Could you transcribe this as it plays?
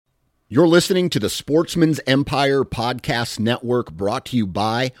You're listening to the Sportsman's Empire Podcast Network, brought to you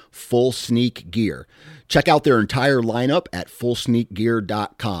by Full Sneak Gear. Check out their entire lineup at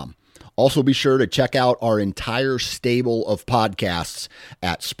fullsneakgear.com. Also be sure to check out our entire stable of podcasts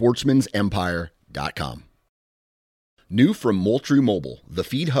at sportsmansempire.com. New from Moultrie Mobile, the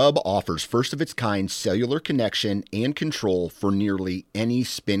Feed Hub offers first-of-its-kind cellular connection and control for nearly any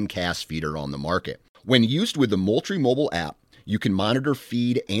spin cast feeder on the market. When used with the Moultrie Mobile app, you can monitor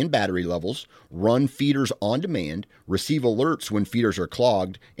feed and battery levels, run feeders on demand, receive alerts when feeders are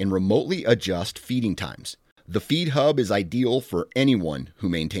clogged, and remotely adjust feeding times. The Feed Hub is ideal for anyone who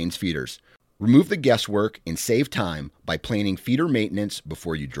maintains feeders. Remove the guesswork and save time by planning feeder maintenance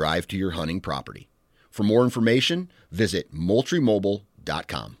before you drive to your hunting property. For more information, visit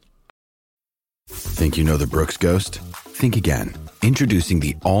MoultrieMobile.com. Think you know the Brooks Ghost? Think again. Introducing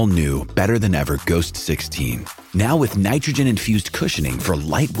the all-new, better-than-ever Ghost 16. Now with nitrogen-infused cushioning for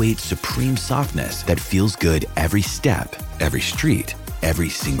lightweight, supreme softness that feels good every step, every street, every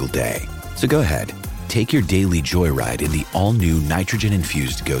single day. So go ahead, take your daily joyride in the all-new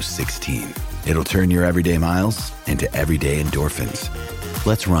nitrogen-infused Ghost 16. It'll turn your everyday miles into everyday endorphins.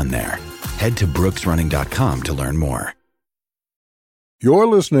 Let's run there. Head to brooksrunning.com to learn more. You're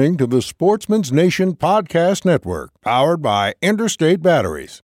listening to the Sportsman's Nation Podcast Network, powered by Interstate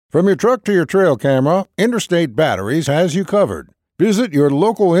Batteries. From your truck to your trail camera, Interstate Batteries has you covered. Visit your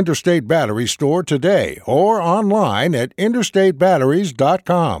local Interstate Battery store today or online at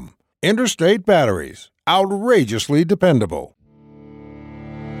interstatebatteries.com. Interstate Batteries, outrageously dependable.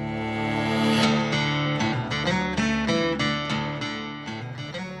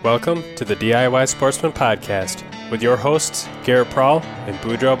 Welcome to the DIY Sportsman Podcast with your hosts, Garrett Prawl and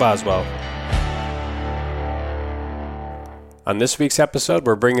Boudreaux Boswell. On this week's episode,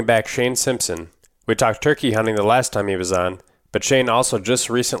 we're bringing back Shane Simpson. We talked turkey hunting the last time he was on, but Shane also just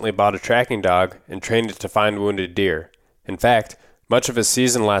recently bought a tracking dog and trained it to find wounded deer. In fact, much of his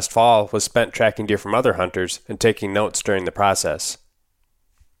season last fall was spent tracking deer from other hunters and taking notes during the process.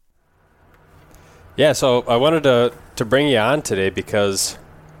 Yeah, so I wanted to bring you on today because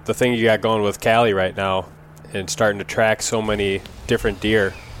the thing you got going with Callie right now and starting to track so many different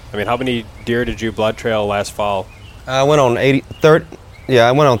deer. I mean, how many deer did you blood trail last fall? I went on 38.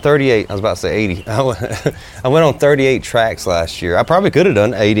 I was about to say 80. I went on 38 tracks last year. I probably could have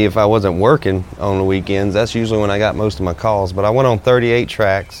done 80 if I wasn't working on the weekends. That's usually when I got most of my calls. But I went on 38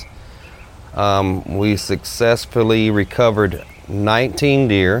 tracks. We successfully recovered 19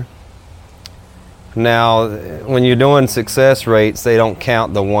 deer. Now, when you're doing success rates, they don't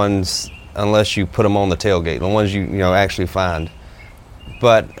count the ones unless you put them on the tailgate, the ones you actually find.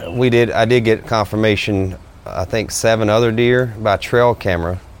 But I did get confirmation, I think 7 other deer by trail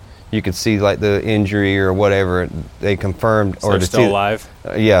camera. You could see like the injury or whatever they confirmed. So they're still alive?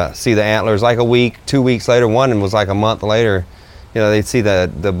 See the antlers like a week, 2 weeks later. One was like a month later. They'd see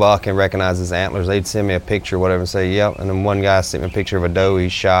the buck and recognize his antlers. They'd send me a picture or whatever and say, yep. And then one guy sent me a picture of a doe he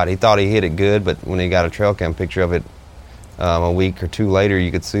shot. He thought he hit it good, but when he got a trail cam picture of it a week or 2 later, you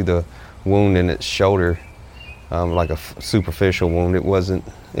could see the wound in its shoulder, like a superficial wound. It was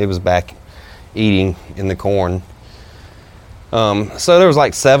back eating in the corn. So there was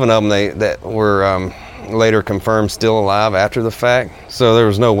like 7 of them that were later confirmed still alive after the fact. So there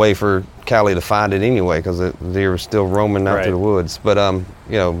was no way for Callie to find it anyway because the deer was still roaming out through the woods. But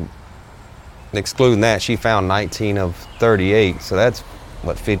excluding that, she found 19 of 38. So that's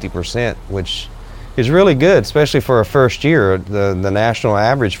 50%, which is really good, especially for a first year. The national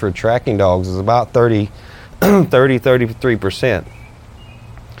average for tracking dogs is about 33%.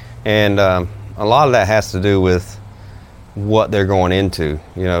 And a lot of that has to do with what they're going into.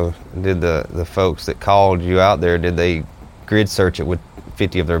 Did the folks that called you out there, did they grid search it with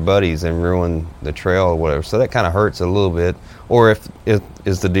 50 of their buddies and ruin the trail or whatever? So that kind of hurts a little bit. Or if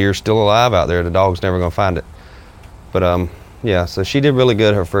is the deer still alive out there, the dog's never going to find it. But so she did really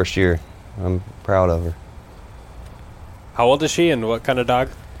good her first year. I'm proud of her. How old is she and what kind of dog?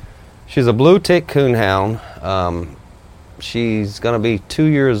 She's a blue tick coonhound. She's going to be 2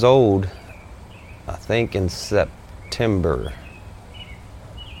 years old, I think, in September.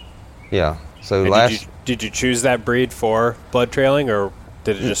 Yeah. So did you choose that breed for blood trailing, or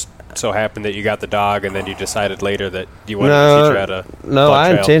did it just so happen that you got the dog and then you decided later that you wanted to teach her how to blood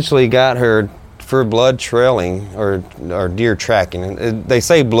trail? Intentionally got her for blood trailing or deer tracking. They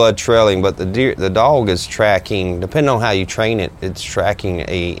say blood trailing, but the dog is tracking, depending on how you train it, it's tracking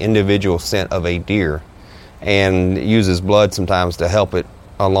a individual scent of a deer and uses blood sometimes to help it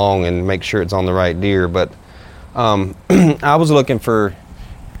along and make sure it's on the right deer. But I was looking for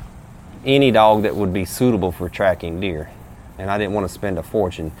any dog that would be suitable for tracking deer. and I didn't want to spend a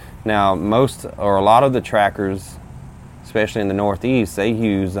fortune. Now, most or a lot of the trackers, especially in the Northeast, they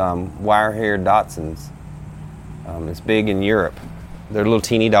use wire-haired Dachshunds. It's big in Europe. They're little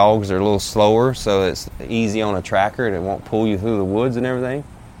teeny dogs. They're a little slower, so it's easy on a tracker, and it won't pull you through the woods and everything.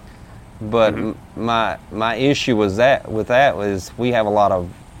 But my issue with that was we have a lot of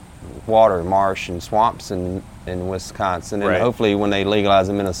water, marsh, and swamps in Wisconsin, and hopefully when they legalize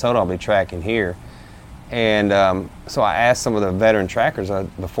in Minnesota, I'll be tracking here. And so I asked some of the veteran trackers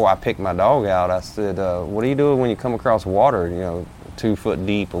before I picked my dog out. I said, "What do you do when you come across water, 2 foot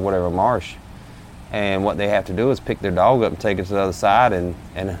deep or whatever marsh?" And what they have to do is pick their dog up and take it to the other side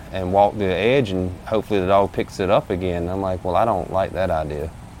and walk the edge, and hopefully the dog picks it up again. I'm like, well, I don't like that idea.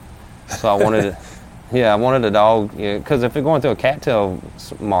 So I wanted I wanted a dog, because if you're going through a cattail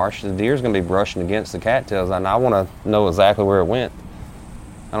marsh, the deer's going to be brushing against the cattails, and I want to know exactly where it went.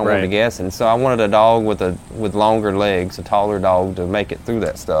 I don't want to guess. And so I wanted a dog with longer legs, a taller dog, to make it through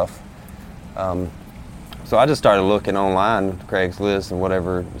that stuff. So I just started looking online, Craigslist and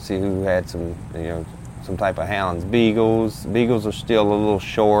whatever, to see who had some type of hounds. Beagles are still a little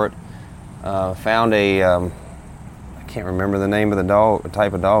short. Found a, I can't remember the name of the dog, the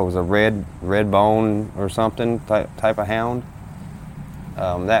type of dog. It was a red bone or something type of hound.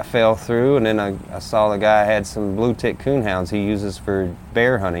 That fell through, and then I saw the guy had some blue tick coonhounds he uses for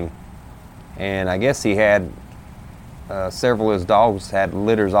bear hunting. And I guess he had several of his dogs had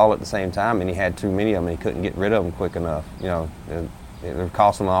litters all at the same time, and he had too many of them, and he couldn't get rid of them quick enough. It would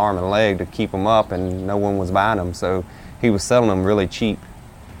cost him an arm and a leg to keep them up, and no one was buying them, so he was selling them really cheap.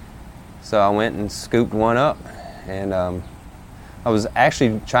 So I went and scooped one up, and I was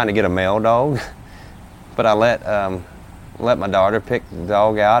actually trying to get a male dog, but I let my daughter pick the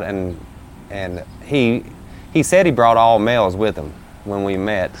dog out, and he said he brought all males with him when we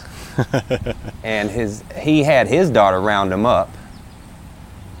met. And he had his daughter round him up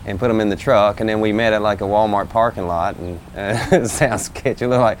and put him in the truck, and then we met at like a Walmart parking lot, and it sounds sketchy,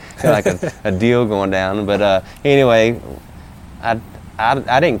 looked like a deal going down, but anyway,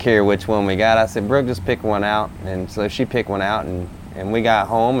 I didn't care which one we got. I said, Brooke, just pick one out. And so she picked one out, and we got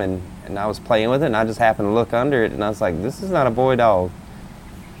home, and I was playing with it, and I just happened to look under it, and I was like, this is not a boy dog.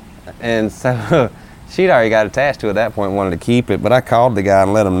 And so she'd already got attached to it at that point, wanted to keep it, but I called the guy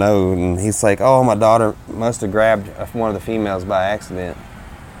and let him know, and he's like, oh, my daughter must have grabbed one of the females by accident.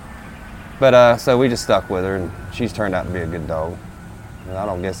 But so we just stuck with her, and she's turned out to be a good dog. And I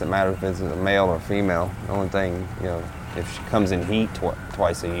don't guess it matters if it's a male or female. The only thing, if she comes in heat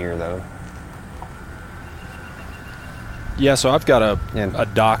twice a year, though. Yeah, so I've got a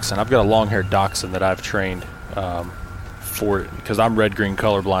dachshund. I've got a long-haired dachshund that I've trained for it, because I'm red-green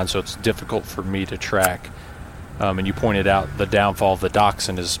colorblind, so it's difficult for me to track. And you pointed out the downfall of the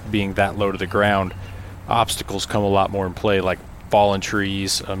dachshund is being that low to the ground. Obstacles come a lot more in play, like fallen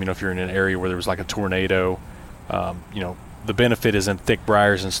trees. If you're in an area where there was like a tornado, the benefit is in thick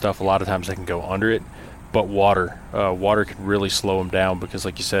briars and stuff. A lot of times they can go under it, but water can really slow them down, because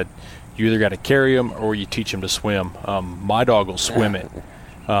like you said, you either got to carry them or you teach them to swim. My dog will swim it,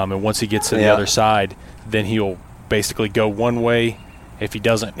 and once he gets to the other side, then he'll basically go one way. If he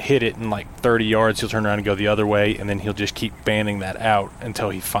doesn't hit it in like 30 yards, he'll turn around and go the other way, and then he'll just keep fanning that out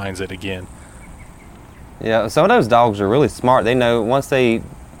until he finds it again. Yeah, some of those dogs are really smart. They know once they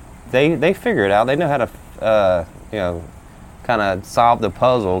figure it out. They know how to kind of solve the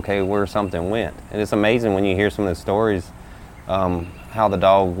puzzle. Okay, where something went, and it's amazing when you hear some of the stories. How the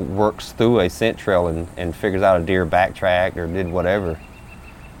dog works through a scent trail and figures out a deer backtracked or did whatever.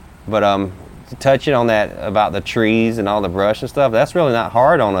 But touching on that about the trees and all the brush and stuff, that's really not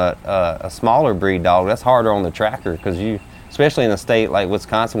hard on a smaller breed dog. That's harder on the tracker, because especially in a state like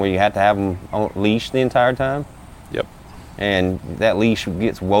Wisconsin where you have to have them on leash the entire time. Yep. And that leash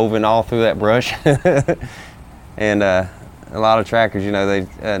gets woven all through that brush. And a lot of trackers, they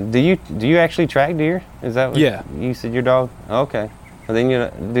do you actually track deer? Is that what you said your dog? Okay. Well,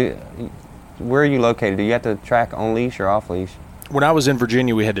 then where are you located? Do you have to track on leash or off leash? When I was in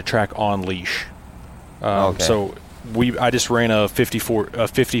Virginia, we had to track on leash. Okay. So I just ran a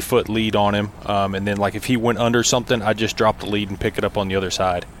 50-foot lead on him, and then like if he went under something, I just dropped the lead and pick it up on the other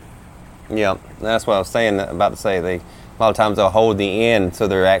side. Yeah, that's what I was about to say. A lot of times they'll hold the end so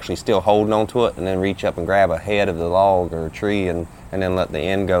they're actually still holding onto it, and then reach up and grab a head of the log or a tree, and then let the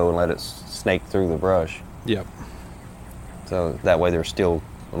end go and let it snake through the brush. Yep. So that way they're still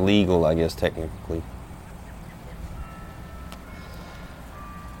legal, I guess, technically.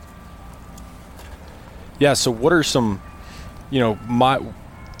 Yeah, so what are some,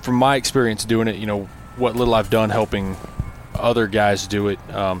 from my experience doing it, what little I've done helping other guys do it,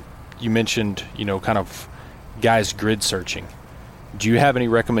 you mentioned, kind of guys grid searching. Do you have any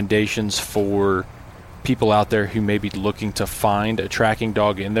recommendations for people out there who may be looking to find a tracking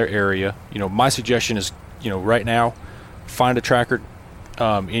dog in their area? My suggestion is, right now, find a tracker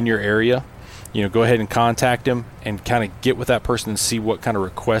in your area. Go ahead and contact them and kind of get with that person and see what kind of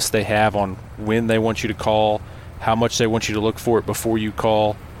requests they have on when they want you to call, how much they want you to look for it before you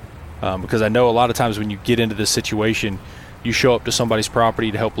call. Because I know a lot of times when you get into this situation, you show up to somebody's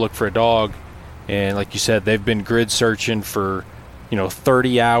property to help look for a dog, and like you said, they've been grid searching for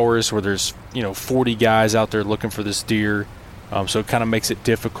 30 hours where there's 40 guys out there looking for this deer. So it kind of makes it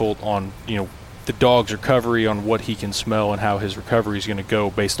difficult on the dog's recovery, on what he can smell and how his recovery is going to go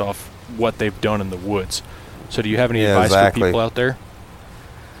based off what they've done in the woods. So do you have any advice for people out there?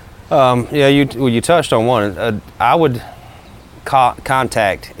 You touched on one. I would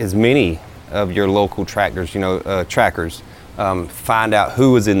contact as many of your local trackers, trackers. Find out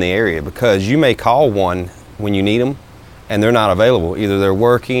who is in the area, because you may call one when you need them and they're not available. Either they're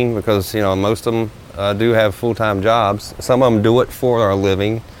working, because most of them do have full-time jobs. Some of them do it for a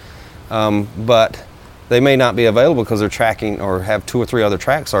living, but they may not be available because they're tracking or have 2 or 3 other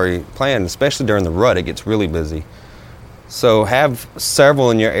tracks already planned. Especially during the rut, it gets really busy. So have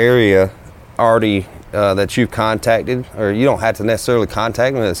several in your area already that you've contacted, or you don't have to necessarily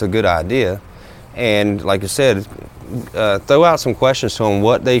contact them. It's a good idea. And like I said, throw out some questions to them,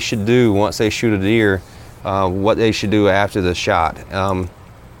 what they should do once they shoot a deer, what they should do after the shot.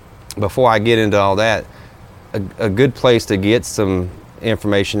 Before I get into all that, a good place to get some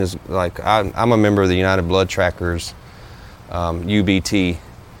information is, like, I'm a member of the United Blood Trackers, UBT,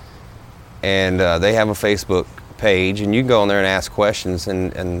 and they have a Facebook page, and you can go on there and ask questions,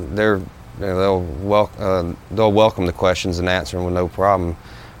 and they'll welcome the questions and answer them with no problem.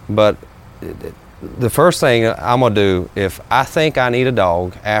 But the first thing I'm going to do, if I think I need a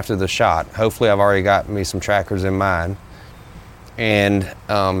dog after the shot, hopefully I've already got me some trackers in mind, and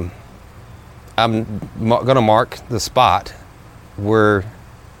I'm going to mark the spot where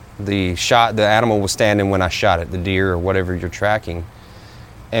the animal was standing when I shot it, the deer or whatever you're tracking,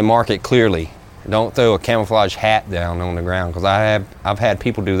 and mark it clearly. Don't throw a camouflage hat down on the ground, because I've had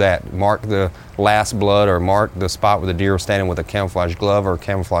people do that. Mark the last blood, or mark the spot where the deer was standing with a camouflage glove or a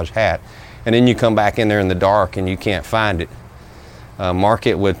camouflage hat, and then you come back in there in the dark and you can't find it. Mark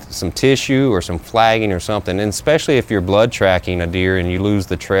it with some tissue or some flagging or something. And especially if you're blood tracking a deer and you lose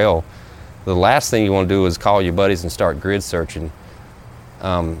the trail, the last thing you want to do is call your buddies and start grid searching.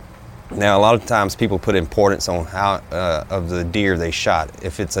 Now, a lot of times people put importance on how of the deer they shot.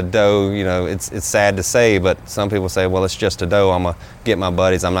 If it's a doe, it's sad to say, but some people say, well, it's just a doe. I'm going to get my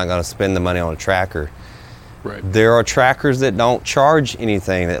buddies. I'm not going to spend the money on a tracker. Right. There are trackers that don't charge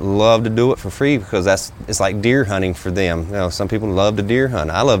anything, that love to do it for free, because it's like deer hunting for them. Some people love to deer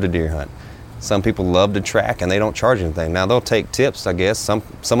hunt. I love to deer hunt. Some people love to track, and they don't charge anything. Now, they'll take tips, I guess. Some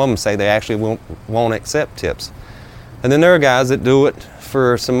of them say they actually won't accept tips. And then there are guys that do it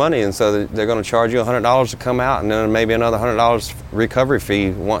for some money, and so they're going to charge you $100 to come out, and then maybe another $100 recovery fee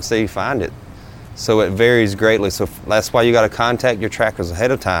once they find it. So it varies greatly. So that's why you got to contact your trackers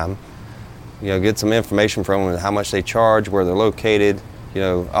ahead of time. Get some information from them, how much they charge, where they're located,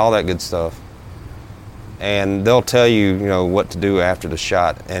 all that good stuff. And they'll tell you, what to do after the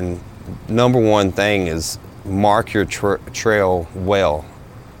shot. And number one thing is mark your trail well.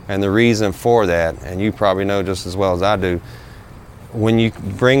 And the reason for that, and you probably know just as well as I do, when you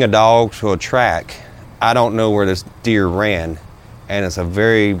bring a dog to a track, I don't know where this deer ran, and it's a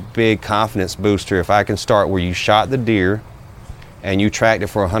very big confidence booster if I can start where you shot the deer and you tracked it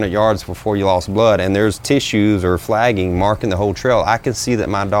for 100 yards before you lost blood, and there's tissues or flagging marking the whole trail. I can see that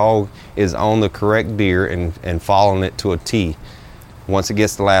my dog is on the correct deer and following it to a T. Once it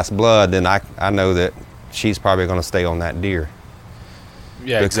gets the last blood, then I know that she's probably going to stay on that deer.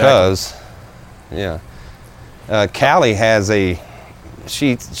 Yeah, because, exactly. Callie has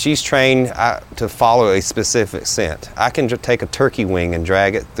she's trained to follow a specific scent. I can just take a turkey wing and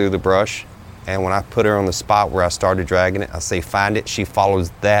drag it through the brush, and when I put her on the spot where I started dragging it, I say find it, she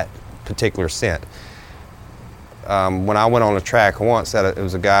follows that particular scent. When I went on a track once, it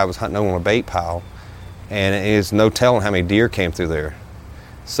was a guy who was hunting on a bait pile, and there's no telling how many deer came through there.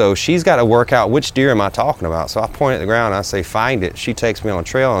 So she's got to work out which deer am I talking about. So I point at the ground and I say, find it. She takes me on a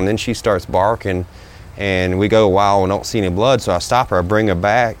trail, and then she starts barking, and we go a while and don't see any blood. So I stop her, I bring her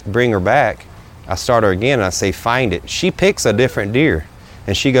back. I start her again and I say, find it. She picks a different deer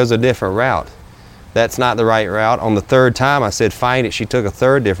and she goes a different route. That's not the right route. On the third time I said, find it. She took a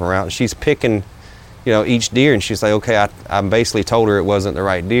third different route, and she's picking, each deer, and she's like, okay, I basically told her it wasn't the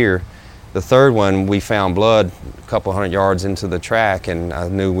right deer. the third one, we found blood a couple 100 yards into the track, and I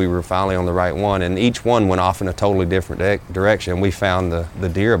knew we were finally on the right one. And each one went off in a totally different direction. We found the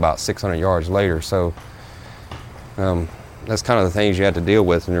deer about 600 yards later. So that's kind of the things you have to deal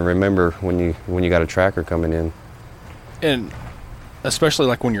with and remember when you got a tracker coming in. And especially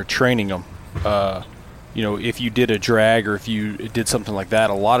like when you're training them, if you did a drag or if you did something like that,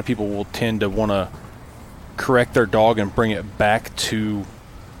 a lot of people will tend to want to correct their dog and bring it back to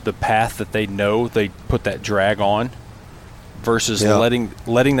the path that they know they put that drag on, versus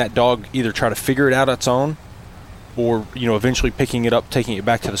letting that dog either try to figure it out on its own, or eventually picking it up, taking it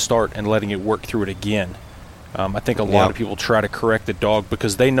back to the start, and letting it work through it again. I think a lot of people try to correct the dog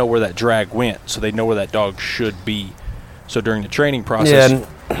because they know where that drag went, so they know where that dog should be. So during the training process,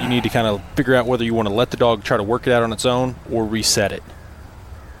 you need to kind of figure out whether you want to let the dog try to work it out on its own or reset it.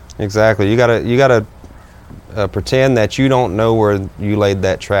 Exactly. You gotta pretend that you don't know where you laid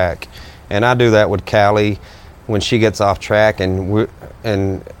that track, and I do that with Callie when she gets off track, and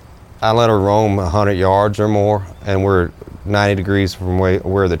I let her roam 100 yards or more, and we're 90 degrees from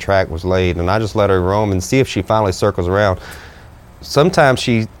where the track was laid, and I just let her roam and see if she finally circles around. Sometimes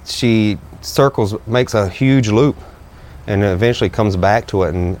she circles, makes a huge loop, and eventually comes back to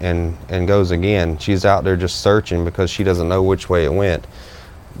it and goes again. She's out there just searching because she doesn't know which way it went.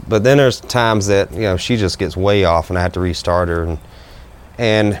 But then there's times that she just gets way off and I have to restart her.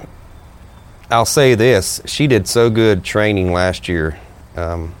 And I'll say this: she did so good training last year.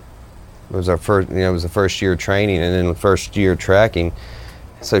 It was our first, it was the first year training and then the first year tracking.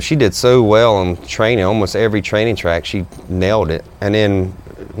 So she did so well in training. Almost every training track she nailed it. And then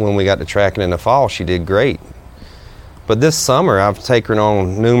when we got to tracking in the fall, she did great. But this summer I've taken her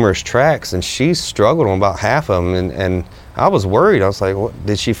on numerous tracks and she struggled on about half of them, and I was worried. I was like,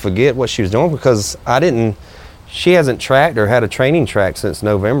 did she forget what she was doing? Because she hasn't tracked or had a training track since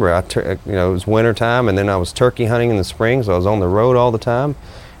November. It was winter time, and then I was turkey hunting in the spring, so I was on the road all the time,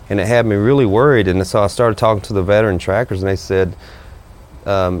 and it had me really worried. And so I started talking to the veteran trackers, and they said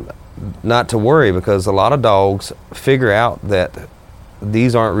not to worry, because a lot of dogs figure out that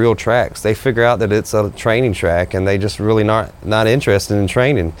these aren't real tracks. They figure out that it's a training track, and they just really not interested in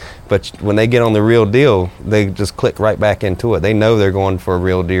training. But when they get on the real deal, they just click right back into it. They know they're going for a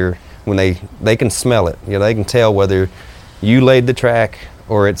real deer when they can smell it. They can tell whether you laid the track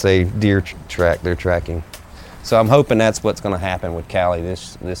or it's a deer track they're tracking. So I'm hoping that's what's going to happen with Callie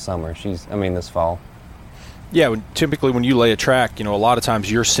this summer. This fall. Yeah, typically when you lay a track, a lot of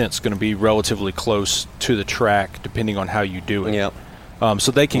times your scent's going to be relatively close to the track, depending on how you do it. Yep.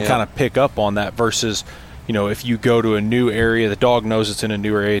 So they can kind of pick up on that versus, if you go to a new area, the dog knows it's in a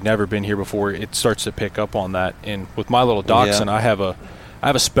new area, never been here before, it starts to pick up on that. And with my little dachshund, I have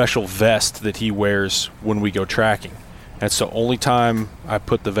a special vest that he wears when we go tracking. That's the only time I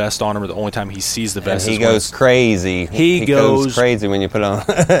put the vest on him, or the only time he sees the vest. And he goes crazy. He goes crazy when you put it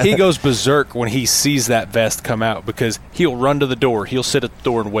on. He goes berserk when he sees that vest come out, because he'll run to the door. He'll sit at the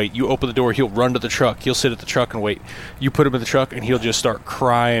door and wait. You open the door, he'll run to the truck. He'll sit at the truck and wait. You put him in the truck, and he'll just start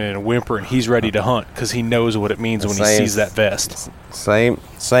crying and whimpering. He's ready to hunt because he knows what it means when he sees that vest. Same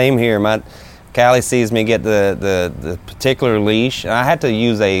here. My Callie sees me get the particular leash, and I had to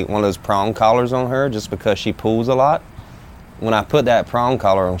use one of those prong collars on her just because she pulls a lot. When I put that prong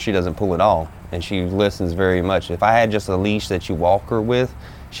collar on, she doesn't pull at all, and she listens very much. If I had just a leash that you walk her with,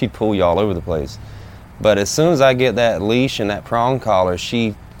 she'd pull you all over the place. But as soon as I get that leash and that prong collar,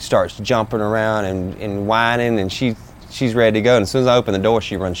 she starts jumping around and whining, and she's ready to go. And as soon as I open the door,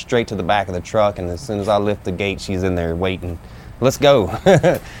 she runs straight to the back of the truck, and as soon as I lift the gate, she's in there waiting. Let's go.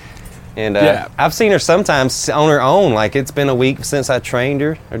 And I've seen her sometimes on her own, like it's been a week since I trained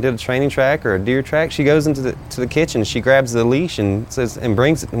her or did a training track or a deer track. She goes into the kitchen, she grabs the leash and says and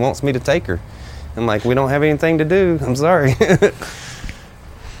brings it and wants me to take her. I'm like, we don't have anything to do. I'm sorry.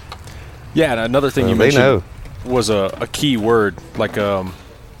 Yeah, and another thing you mentioned was a key word. Like,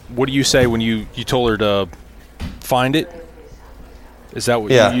 what do you say when you told her to find it? Is that what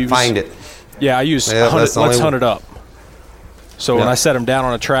you use? Yeah, find it. Yeah, I use let's hunt it up. So when I set him down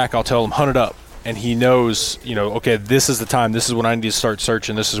on a track, I'll tell him, hunt it up. And he knows, okay, this is the time. This is when I need to start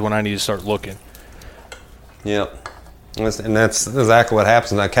searching. This is when I need to start looking. Yep. And that's exactly what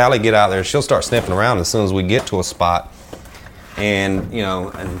happens. Now, Callie get out there, she'll start sniffing around as soon as we get to a spot. And,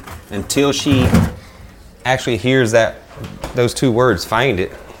 and until she actually hears those two words, find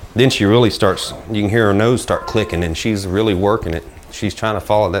it, then she really starts, you can hear her nose start clicking, and she's really working it. She's trying to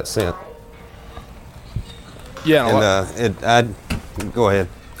follow that scent. Yeah, go ahead.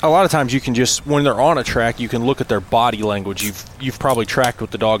 A lot of times you can just, when they're on a track, you can look at their body language. You've probably tracked with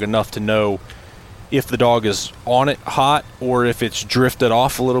the dog enough to know, if the dog is on it hot or if it's drifted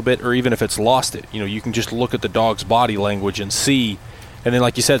off a little bit or even if it's lost it. You can just look at the dog's body language and see. And then,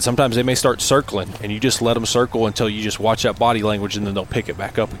 like you said, sometimes they may start circling, and you just let them circle until you just watch that body language, and then they'll pick it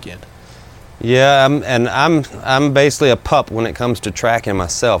back up again. Yeah, I'm basically a pup when it comes to tracking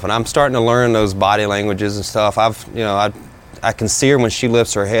myself, and I'm starting to learn those body languages and stuff. I can see her when she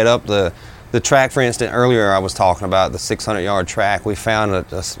lifts her head up. The track, for instance, earlier I was talking about the 600-yard track. We found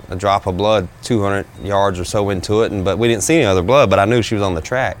a drop of blood 200 yards or so into it, but we didn't see any other blood, but I knew she was on the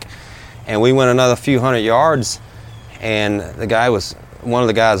track. And we went another few hundred yards, and one of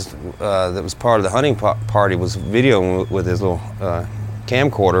the guys that was part of the hunting party was videoing with his little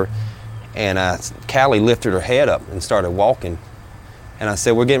camcorder, and Callie lifted her head up and started walking. And I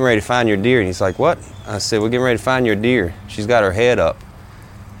said, "We're getting ready to find your deer." And he's like, "What?" I said, "We're getting ready to find your deer. She's got her head up."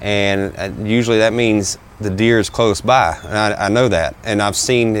 And usually that means the deer is close by, and I know that. And I've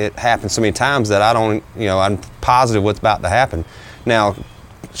seen it happen so many times that I'm positive what's about to happen. Now,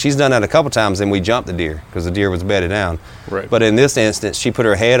 she's done that a couple times, and we jumped the deer because the deer was bedded down. Right. But in this instance, she put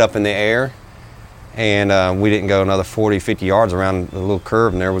her head up in the air, and we didn't go another 40, 50 yards around the little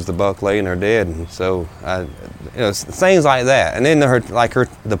curve, and there was the buck laying there dead. And so, things like that. And then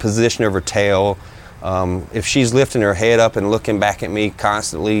the position of her tail. If she's lifting her head up and looking back at me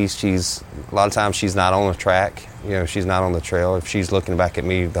constantly, a lot of times she's not on the track. She's not on the trail. If she's looking back at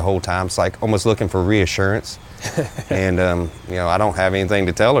me the whole time, it's like almost looking for reassurance. And I don't have anything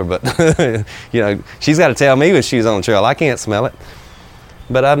to tell her, but she's got to tell me when she's on the trail. I can't smell it.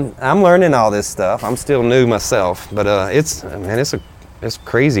 But I'm learning all this stuff. I'm still new myself, but it's a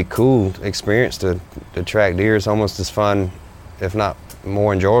crazy cool experience to track deer. It's almost as fun, if not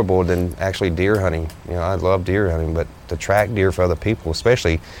more enjoyable, than actually deer hunting. I love deer hunting, but to track deer for other people,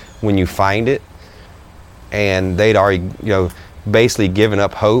 especially when you find it and they'd already basically given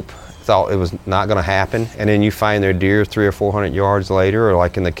up hope, thought it was not going to happen, and then you find their deer 300 or 400 yards later, or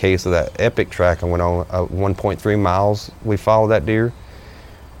like in the case of that epic track I went on, 1.3 miles we followed that deer.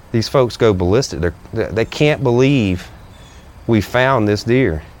 These folks go ballistic. They can't believe we found this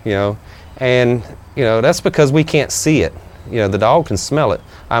deer, and that's because we can't see it. The dog can smell it.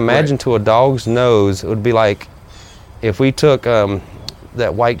 I imagine to a dog's nose, it would be like if we took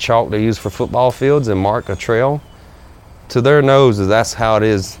that white chalk they use for football fields and mark a trail. To their noses, that's how it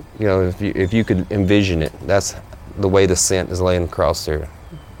is. If you could envision it, that's the way the scent is laying across there.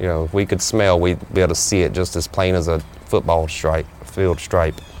 If we could smell, we'd be able to see it just as plain as a football field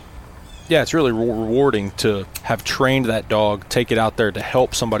stripe. Yeah, it's really rewarding to have trained that dog, take it out there to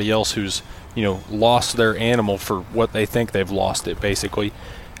help somebody else who's lost their animal for what they think they've lost it, basically.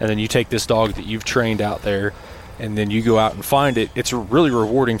 And then you take this dog that you've trained out there, and then you go out and find it. It's really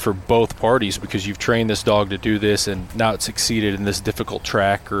rewarding for both parties because you've trained this dog to do this, and now it's succeeded in this difficult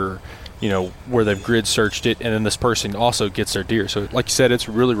track or, where they've grid searched it, and then this person also gets their deer. So, like you said, it's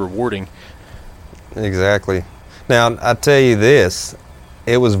really rewarding. Exactly. Now, I tell you this,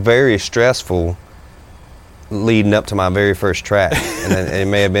 it was very stressful leading up to my very first track, and it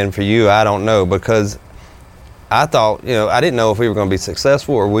may have been for you, I don't know, because I thought, I didn't know if we were going to be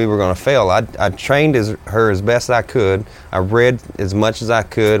successful or we were going to fail. I trained her as best I could. I read as much as I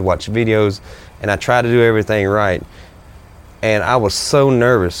could, watched videos, and I tried to do everything right. And I was so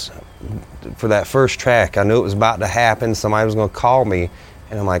nervous for that first track. I knew it was about to happen. Somebody was going to call me,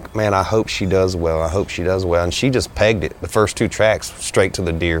 and I'm like, man, I hope she does well. I hope she does well. And she just pegged it, the first two tracks, straight to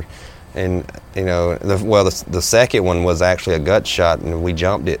the deer. And the second one was actually a gut shot, and we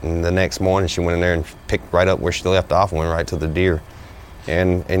jumped it, and the next morning she went in there and picked right up where she left off and went right to the deer.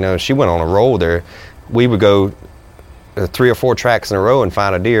 And she went on a roll there. We would go 3 or 4 tracks in a row and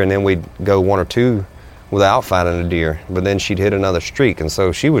find a deer, and then we'd go 1 or 2 without finding a deer, but then she'd hit another streak, and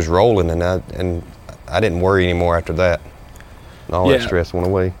so she was rolling, and I didn't worry anymore after that. All that stress went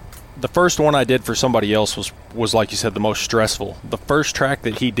away. The first one I did for somebody else was like you said, the most stressful. The first track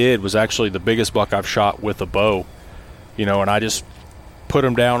that he did was actually the biggest buck I've shot with a bow, and I just put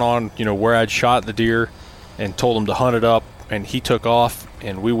him down on, where I'd shot the deer and told him to hunt it up, and he took off,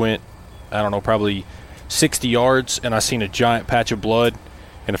 and we went, I don't know, probably 60 yards, and I seen a giant patch of blood,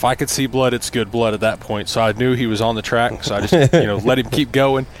 and if I could see blood, it's good blood at that point, so I knew he was on the track, so I just, let him keep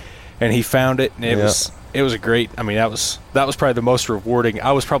going, and he found it, and it was a great, that was probably the most rewarding.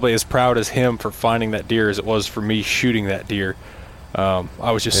 I was probably as proud as him for finding that deer as it was for me shooting that deer.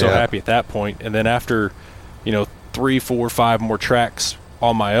 I was just so happy at that point. And then after, 3, 4, 5 more tracks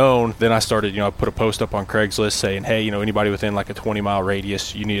on my own, then I started, I put a post up on Craigslist saying, hey, anybody within like a 20-mile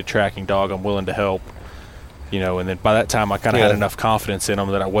radius, you need a tracking dog, I'm willing to help. And then by that time I kind of had enough confidence in them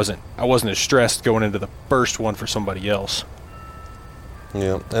that I wasn't as stressed going into the first one for somebody else.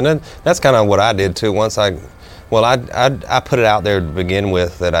 Yeah, and then that's kind of what I did too. Once I put it out there to begin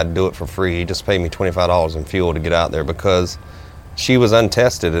with that I'd do it for free. He just paid me $25 in fuel to get out there because she was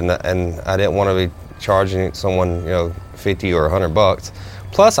untested, and I didn't want to be charging someone, 50 or $100.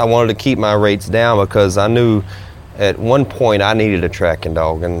 Plus, I wanted to keep my rates down because I knew at one point I needed a tracking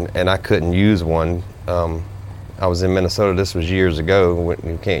dog, and I couldn't use one. I was in Minnesota. This was years ago when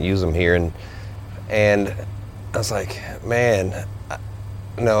you can't use them here, and I was like, man,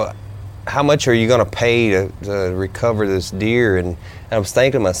 how much are you going to pay to recover this deer? And I was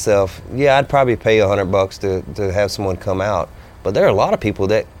thinking to myself, yeah, I'd probably pay $100 to have someone come out. But there are a lot of people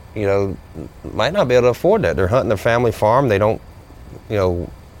that, might not be able to afford that. They're hunting their family farm. They don't,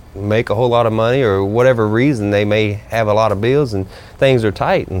 make a whole lot of money, or whatever reason. They may have a lot of bills and things are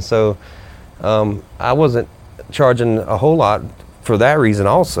tight. And so I wasn't charging a whole lot for that reason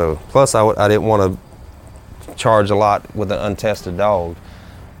also. Plus, I didn't want to charge a lot with an untested dog.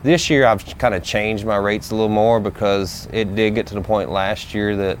 This year I've kind of changed my rates a little more because it did get to the point last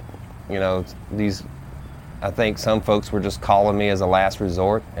year that, I think some folks were just calling me as a last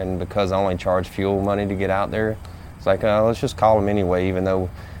resort, and because I only charge fuel money to get out there, it's like, let's just call them anyway, even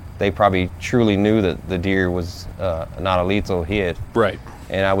though they probably truly knew that the deer was not a lethal hit. Right.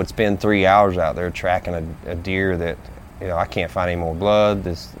 And I would spend 3 hours out there tracking a deer that, I can't find any more blood.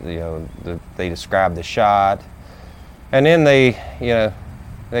 They described the shot. And then they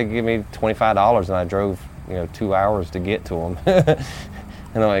give me $25 and I drove, 2 hours to get to them.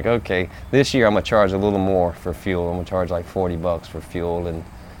 And I'm like, okay, this year I'm gonna charge a little more for fuel. I'm gonna charge like $40 for fuel. And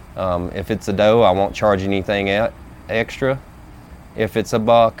if it's a doe, I won't charge anything extra. If it's a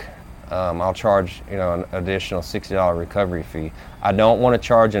buck, I'll charge, an additional $60 recovery fee. I don't want to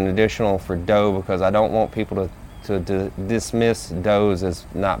charge an additional for doe because I don't want people to dismiss does as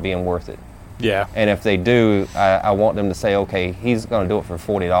not being worth it. Yeah. And if they do, I want them to say, okay, he's going to do it for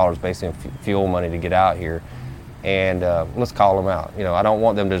 $40 based on fuel money to get out here, and let's call him out. I don't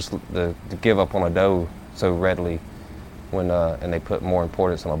want them to just to give up on a doe so readily when and they put more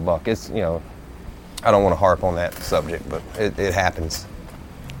importance on a buck. It's I don't want to harp on that subject, but it happens.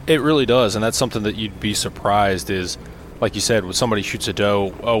 It really does, and that's something that you'd be surprised is, like you said, when somebody shoots a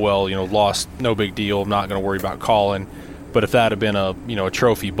doe, oh well, lost, no big deal. I'm not going to worry about calling. But if that had been a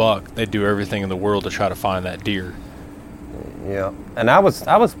trophy buck, they'd do everything in the world to try to find that deer. Yeah, and I was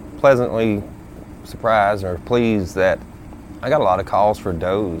pleasantly surprised or pleased that I got a lot of calls for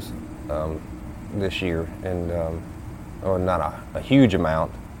does this year, and or not a huge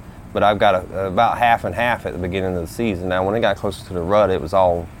amount, but I've got about half and half at the beginning of the season. Now, when it got closer to the rut, it was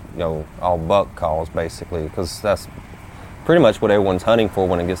all all buck calls basically, because that's pretty much what everyone's hunting for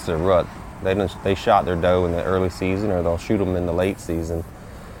when it gets to the rut. They shot their doe in the early season, or they'll shoot them in the late season.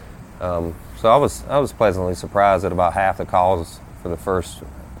 So I was pleasantly surprised that about half the calls for the first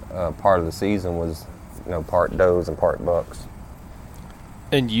part of the season was part does and part bucks.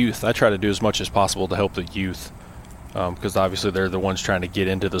 And youth, I try to do as much as possible to help the youth, because obviously they're the ones trying to get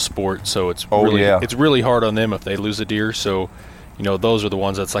into the sport. So it's really hard on them if they lose a deer. So those are the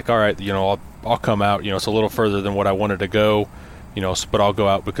ones that's like, all right, I'll come out. It's a little further than what I wanted to go. But I'll go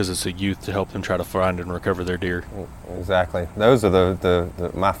out because it's a youth to help them try to find and recover their deer. Exactly. Those are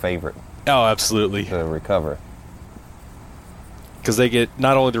the my favorite. Oh, absolutely. To recover. Because they get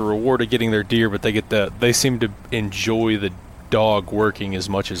not only the reward of getting their deer, but they seem to enjoy the dog working as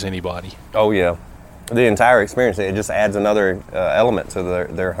much as anybody. Oh yeah, the entire experience. It just adds another element to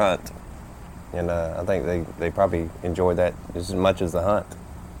their hunt, and I think they probably enjoy that as much as the hunt.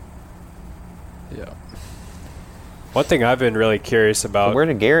 Yeah. One thing I've been really curious about. So where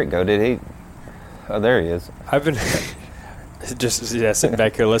did Garrett go? Did he? Oh, there he is. I've been just sitting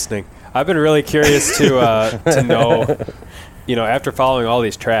back here listening. I've been really curious to know, after following all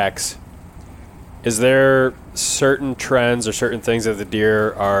these tracks, is there certain trends or certain things that the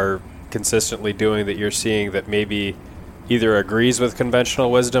deer are consistently doing that you're seeing that maybe either agrees with conventional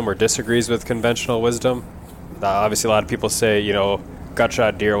wisdom or disagrees with conventional wisdom? Obviously, a lot of people say,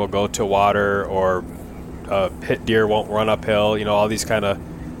 gut-shot deer will go to water, or hit deer won't run uphill, all these kind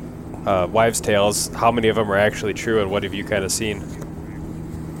of wives' tales. How many of them are actually true, and what have you kind of seen?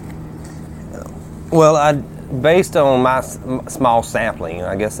 Well, based on my small sampling,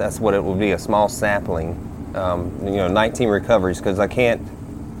 I guess that's what it would be, a small sampling, 19 recoveries, because I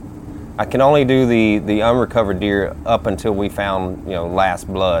can only do the unrecovered deer up until we found, last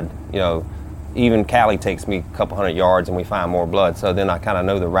blood. Even Callie takes me a couple hundred yards and we find more blood, so then I kind of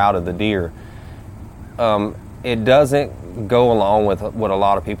know the route of the deer. It doesn't go along with what a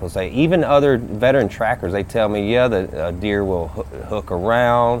lot of people say. Even other veteran trackers, they tell me, the deer will hook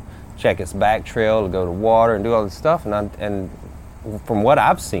around, check its back trail to go to water and do all this stuff. And from what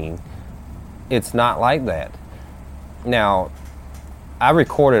I've seen, it's not like that. Now, I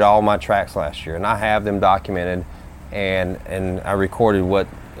recorded all my tracks last year, and I have them documented, and I recorded what,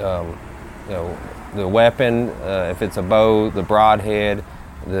 the weapon, if it's a bow, the broadhead,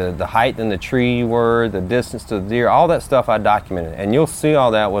 the height in the tree you were, the distance to the deer, all that stuff I documented. And you'll see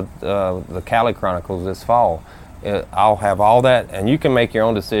all that with the Cali Chronicles this fall. I'll have all that, and you can make your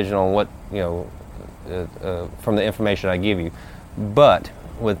own decision on what, from the information I give you. But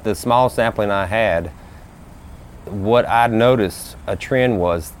with the small sampling I had, what I noticed a trend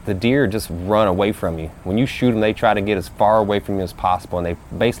was the deer just run away from you. When you shoot them, they try to get as far away from you as possible, and they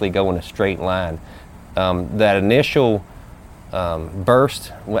basically go in a straight line. That initial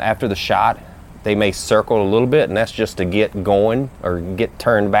burst after the shot, they may circle a little bit, and that's just to get going or get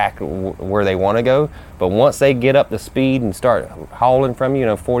turned back where they want to go. But once they get up to speed and start hauling from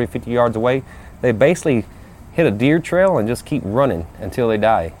you, 40, 50 yards away, they basically hit a deer trail and just keep running until they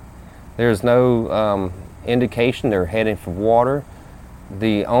die. There's no indication they're heading for water.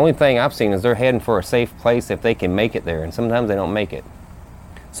 The only thing I've seen is they're heading for a safe place if they can make it there, and sometimes they don't make it.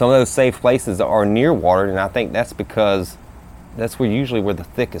 Some of those safe places are near water, and I think that's because that's usually where the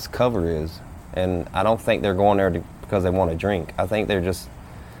thickest cover is. And I don't think they're going there because they want to drink. I think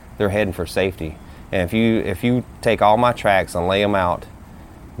they're heading for safety. And if you take all my tracks and lay them out,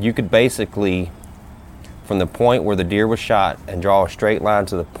 you could basically, from the point where the deer was shot and draw a straight line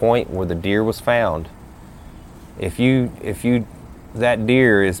to the point where the deer was found. If that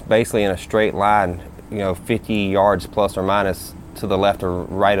deer is basically in a straight line, 50 yards plus or minus to the left or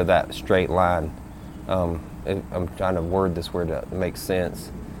right of that straight line. I'm trying to word this where to make sense.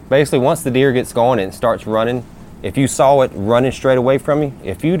 Basically, once the deer gets going and it starts running, if you saw it running straight away from you,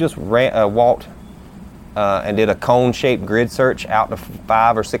 if you just walked and did a cone-shaped grid search out to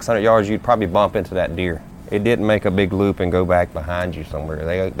 500 or 600 yards, you'd probably bump into that deer. It didn't make a big loop and go back behind you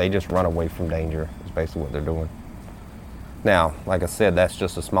somewhere. They just run away from danger. Is basically what they're doing. Now, like I said, that's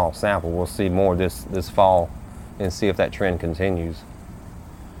just a small sample. We'll see more this fall and see if that trend continues.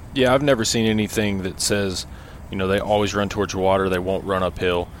 Yeah, I've never seen anything that says, they always run towards water, they won't run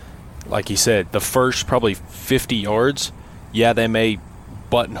uphill. Like you said, the first probably 50 yards, yeah, they may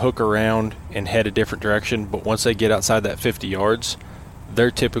butt and hook around and head a different direction, but once they get outside that 50 yards, they're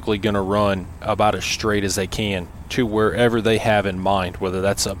typically going to run about as straight as they can to wherever they have in mind, whether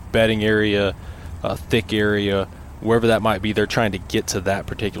that's a bedding area, a thick area, wherever that might be. They're trying to get to that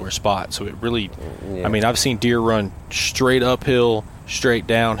particular spot. So it really, yeah. I've seen deer run straight uphill, straight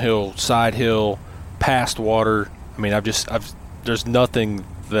downhill, side hill, past water. There's nothing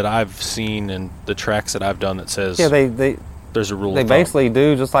that I've seen in the tracks that I've done that says there's a rule of thumb. They basically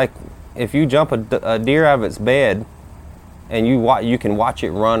do, just like if you jump a deer out of its bed and you can watch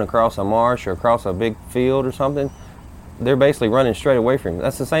it run across a marsh or across a big field or something, they're basically running straight away from you.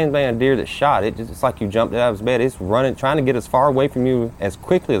 That's the same thing a deer that's shot. It's like you jumped out of its bed. It's running, trying to get as far away from you as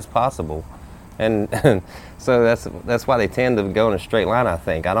quickly as possible. And so that's why they tend to go in a straight line, I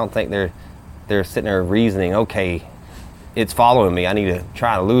think. I don't think they're sitting there reasoning, okay, it's following me, I need to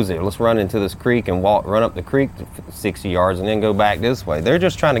try to lose it. Let's run into this creek and run up the creek 60 yards and then go back this way. They're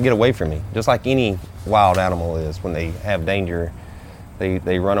just trying to get away from me, just like any wild animal is. When they have danger,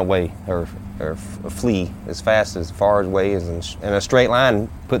 they run away or flee as far away as, and a straight line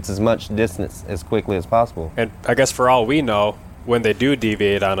puts as much distance as quickly as possible. And I guess for all we know, when they do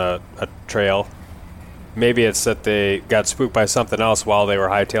deviate on a trail, maybe it's that they got spooked by something else while they were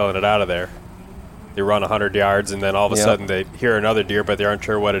hightailing it out of there. They run 100 yards, and then all of a sudden they hear another deer, but they aren't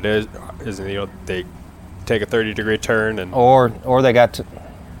sure what it is. They take a 30-degree turn, and or they got to,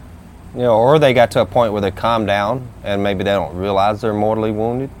 or they got to a point where they calm down, and maybe they don't realize they're mortally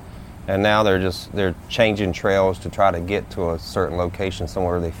wounded, and now they're changing trails to try to get to a certain location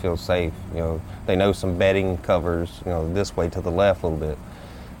somewhere they feel safe. They know some bedding covers, this way to the left a little bit.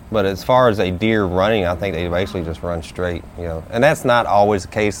 But as far as a deer running, I think they basically just run straight, And that's not always the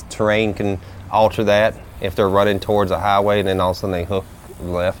case. Terrain can alter that. If they're running towards a highway and then all of a sudden they hook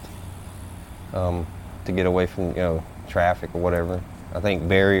left to get away from, traffic or whatever. I think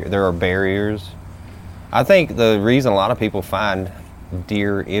there are barriers. I think the reason a lot of people find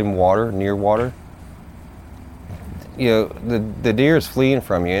deer in water, near water, the deer is fleeing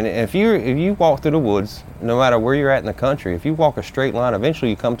from you. And if you walk through the woods, no matter where you're at in the country, if you walk a straight line,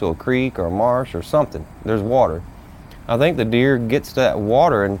 eventually you come to a creek or a marsh or something. There's water. I think the deer gets to that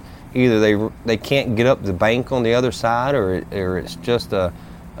water and either they can't get up the bank on the other side, or it's just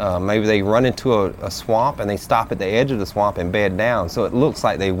maybe they run into a swamp and they stop at the edge of the swamp and bed down. So it looks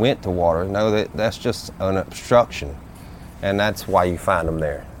like they went to water. No, that's just an obstruction, and that's why you find them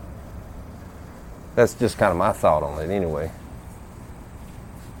there. That's just kind of my thought on it anyway.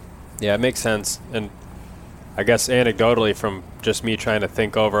 Yeah, it makes sense. And I guess anecdotally, from just me trying to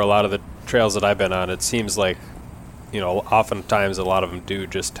think over a lot of the trails that I've been on, it seems like, oftentimes a lot of them do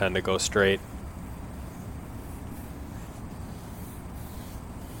just tend to go straight.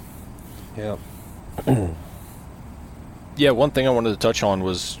 Yeah. Yeah, one thing I wanted to touch on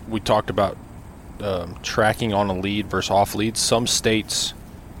was we talked about tracking on a lead versus off lead. Some states,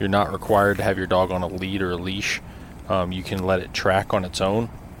 you're not required to have your dog on a lead or a leash. You can let it track on its own.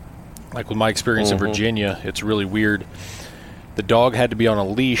 Like with my experience in Virginia, it's really weird. The dog had to be on a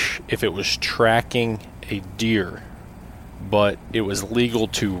leash if it was tracking a deer, but it was legal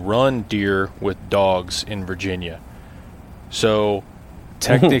to run deer with dogs in Virginia. So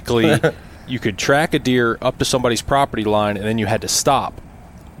technically, you could track a deer up to somebody's property line and then you had to stop.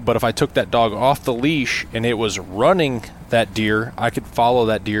 But if I took that dog off the leash and it was running that deer, I could follow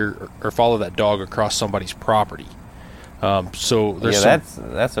that deer or follow that dog across somebody's property. So there's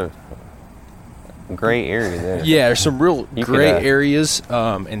that's a gray area there. Yeah, there's some real gray areas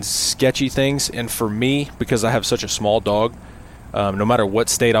and sketchy things. And for me, because I have such a small dog, no matter what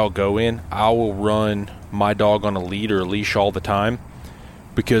state I'll go in, I will run my dog on a lead or a leash all the time,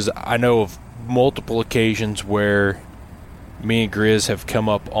 because I know of multiple occasions where me and Grizz have come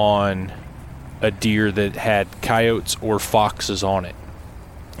up on a deer that had coyotes or foxes on it.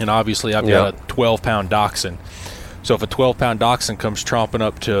 And obviously I've got a 12-pound dachshund. So if a 12-pound dachshund comes tromping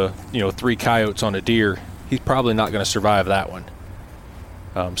up to, 3 coyotes on a deer, he's probably not going to survive that one.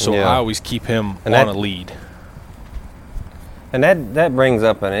 I always keep him on a lead. And that brings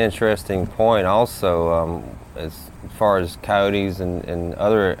up an interesting point also, as far as coyotes and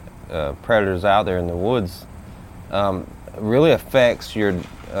other predators out there in the woods. Really affects your,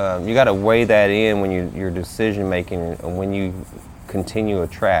 you got to weigh that in when your decision making when you continue a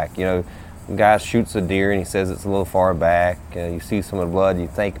track. A guy shoots a deer and he says it's a little far back. You see some of the blood you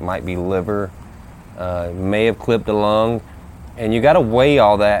think it might be liver, may have clipped a lung, and you got to weigh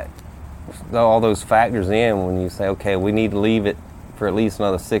all those factors in when you say, okay, we need to leave it for at least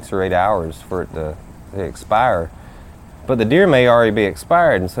another 6 or 8 hours for it to expire. But the deer may already be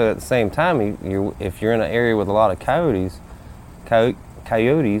expired, and so at the same time, if you're in an area with a lot of coyotes, you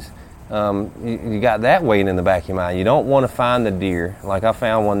got that waiting in the back of your mind. You don't want to find the deer. Like I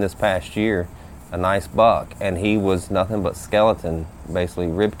found one this past year, a nice buck, and he was nothing but skeleton, basically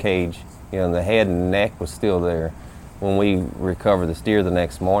rib cage. The head and neck was still there when we recovered this deer the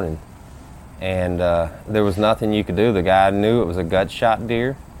next morning. And there was nothing you could do. The guy knew it was a gut shot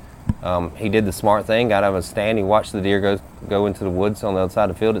deer. He did the smart thing, got out of a stand, he watched the deer go into the woods on the other side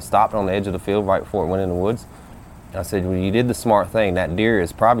of the field. It stopped on the edge of the field right before it went in the woods. I said, well, you did the smart thing. That deer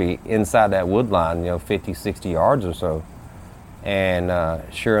is probably inside that wood line, 50, 60 yards or so. And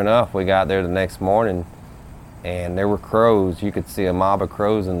sure enough, we got there the next morning, and there were crows. You could see a mob of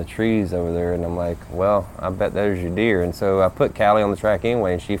crows in the trees over there, and I'm like, well, I bet there's your deer. And so I put Callie on the track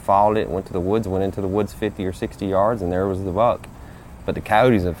anyway, and she followed it, went into the woods 50 or 60 yards, and there was the buck. But the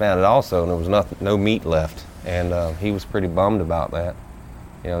coyotes had found it also, and there was no meat left. And he was pretty bummed about that.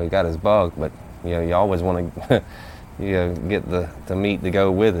 He got his buck, but you always want to get the meat to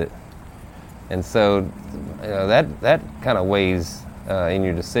go with it. And so that kind of weighs in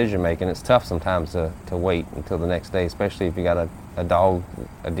your decision making. It's tough sometimes to wait until the next day, especially if you got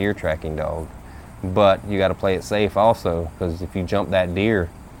a deer tracking dog. But you got to play it safe also, because if you jump that deer,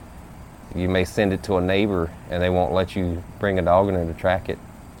 you may send it to a neighbor and they won't let you bring a dog in there to track it.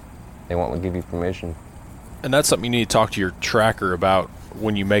 They won't give you permission. And that's something you need to talk to your tracker about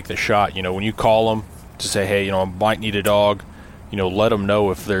when you make the shot. When you call them to say, hey, I might need a dog, let them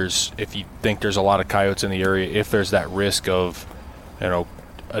know if you think there's a lot of coyotes in the area, if there's that risk of,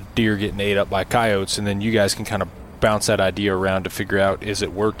 a deer getting ate up by coyotes, and then you guys can kind of bounce that idea around to figure out, is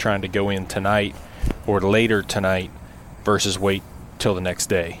it worth trying to go in tonight or later tonight versus wait till the next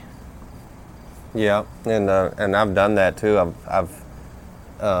day? Yeah, and I've done that too. I've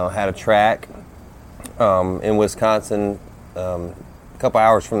had a track in Wisconsin, a couple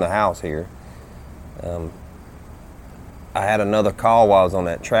hours from the house here. I had another call while I was on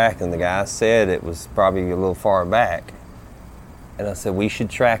that track, and the guy said it was probably a little far back. And I said, we should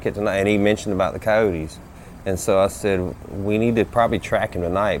track it tonight. And he mentioned about the coyotes. And so I said, we need to probably track him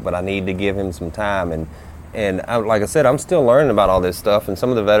tonight, but I need to give him some time. And like I said, I'm still learning about all this stuff. And some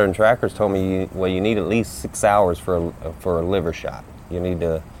of the veteran trackers told me, you need at least 6 hours for a liver shot. You need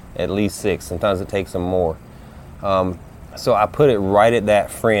to at least 6. Sometimes it takes them more. So I put it right at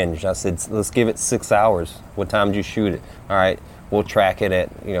that fringe. I said, let's give it 6 hours. What time did you shoot it? All right, we'll track it at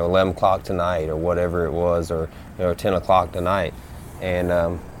 11 o'clock tonight or whatever it was, or 10 o'clock tonight. And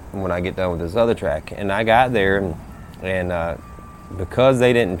when I get done with this other track, and I got there and because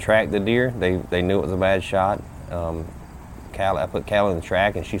they didn't track the deer, they knew it was a bad shot. I put Callie in the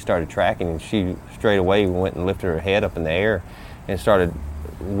track, and she started tracking, and she straight away went and lifted her head up in the air and started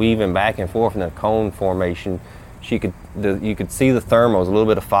weaving back and forth in a cone formation. You could see the thermals, a little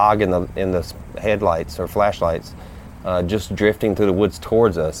bit of fog in the headlights or flashlights, just drifting through the woods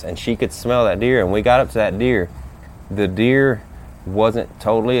towards us, and she could smell that deer. And we got up to that deer. The deer wasn't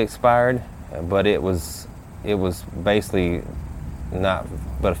totally expired, but it was basically not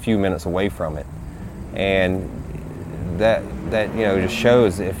but a few minutes away from it. And that just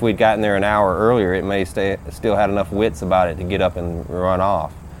shows if we'd gotten there an hour earlier, it may still had enough wits about it to get up and run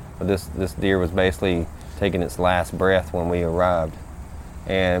off. But this deer was basically taking its last breath when we arrived.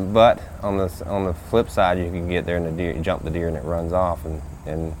 But on the flip side, you can get there and you jump the deer and it runs off,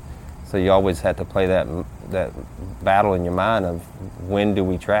 and so you always had to play that battle in your mind of when do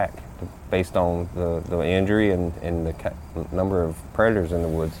we track based on the injury and the number of predators in the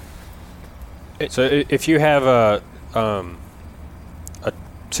woods. So if you have a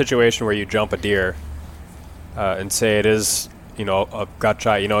situation where you jump a deer and say it is a gut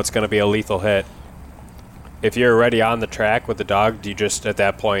shot, it's going to be a lethal hit. If you're already on the track with the dog, do you just at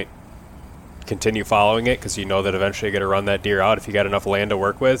that point continue following it because you know that eventually you're going to run that deer out if you got enough land to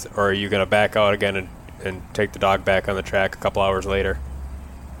work with, or are you going to back out again and take the dog back on the track a couple hours later?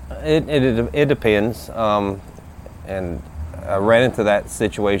 It depends. And I ran into that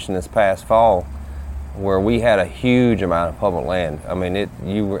situation this past fall where we had a huge amount of public land. I mean,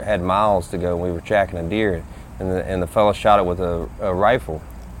 you had miles to go, and we were tracking a deer, and the fellow shot it with a rifle,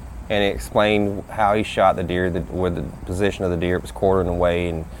 and he explained how he shot the deer, where the position of the deer. It was quartering away,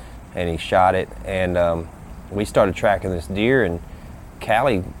 and he shot it, and we started tracking this deer, and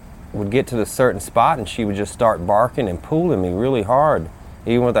Callie would get to the certain spot, and she would just start barking and pulling me really hard,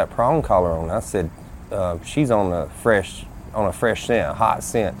 even with that prong collar on. I said, she's on a fresh scent, a hot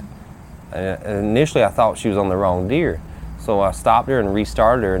scent. And initially I thought she was on the wrong deer. So I stopped her and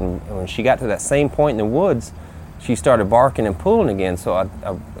restarted her, and when she got to that same point in the woods, she started barking and pulling again. So I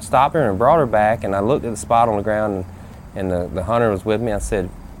stopped her and brought her back, and I looked at the spot on the ground, and the hunter was with me. I said,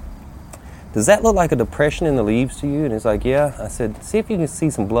 "Does that look like a depression in the leaves to you?" And he's like, "Yeah." I said, "See if you can see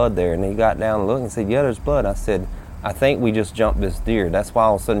some blood there." And he got down and looked and said, "Yeah, there's blood." I said, "I think we just jumped this deer." That's why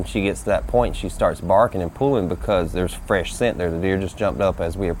all of a sudden she gets to that point, she starts barking and pulling because there's fresh scent there. The deer just jumped up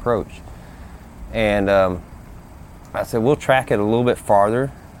as we approached. And I said, "We'll track it a little bit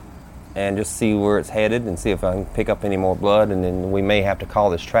farther and just see where it's headed and see if I can pick up any more blood, and then we may have to call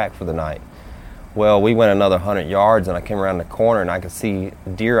this track for the night." Well, we went another 100 yards, and I came around the corner, and I could see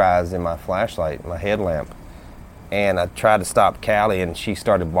deer eyes in my flashlight, my headlamp. And I tried to stop Callie, and she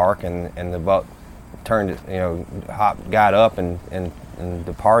started barking, and the buck turned, got up and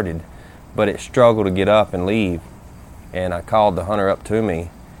departed, but it struggled to get up and leave. And I called the hunter up to me,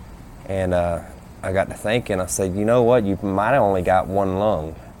 and I got to thinking. I said, "You know what? You might have only got one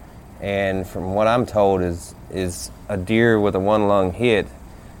lung." And from what I'm told is a deer with a one lung hit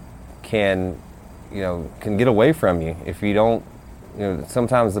can get away from you if you don't.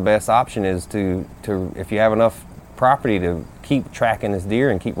 Sometimes the best option is to if you have enough property to keep tracking this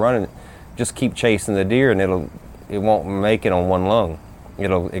deer and keep running, just keep chasing the deer, and it won't make it on one lung.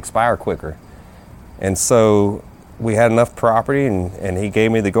 It'll expire quicker. And so we had enough property, and he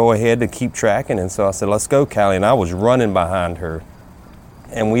gave me the go-ahead to keep tracking, and so I said, "Let's go, Callie," and I was running behind her.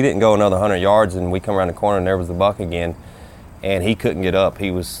 And we didn't go another 100 yards, and we come around the corner, and there was the buck again, and he couldn't get up. He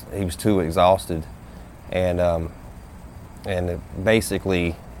was too exhausted. And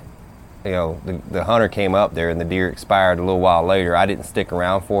basically, the hunter came up there, and the deer expired a little while later. I didn't stick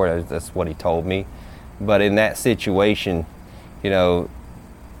around for it. That's what he told me. But in that situation,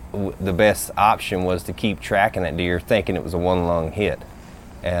 the best option was to keep tracking that deer, thinking it was a one lung hit.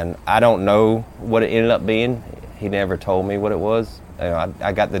 And I don't know what it ended up being. He never told me what it was.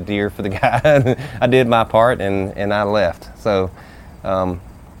 I got the deer for the guy. I did my part, and I left. So,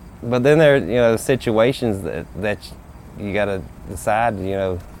 but then there are situations that you got to decide.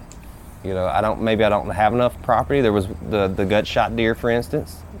 I don't have enough property. There was the gut shot deer, for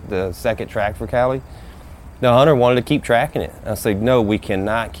instance, the second track for Callie. The hunter wanted to keep tracking it. I said, "No, we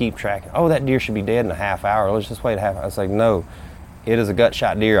cannot keep tracking. Oh, that deer should be dead in a half hour. Let's just wait a half hour." I was like, "No, it is a gut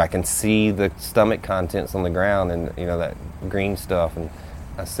shot deer. I can see the stomach contents on the ground and that green stuff." And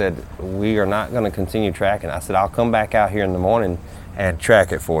I said, "We are not going to continue tracking." I said, "I'll come back out here in the morning and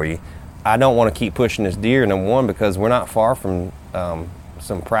track it for you. I don't want to keep pushing this deer, number one, because we're not far from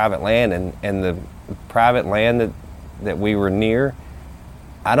some private land, and the private land that we were near,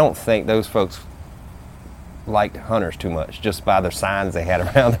 I don't think those folks liked hunters too much just by the signs they had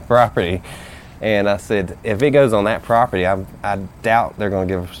around the property." And I said, if it goes on that property, I doubt they're going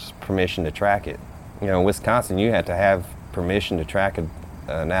to give us permission to track it. You know, in Wisconsin, you have to have permission to track an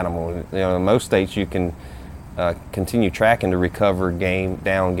animal. You know, in most states, you can continue tracking to recover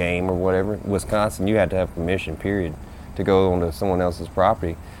down game or whatever. Wisconsin, you had to have permission, period, to go onto someone else's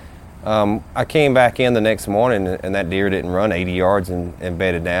property. I came back in the next morning, and that deer didn't run 80 yards and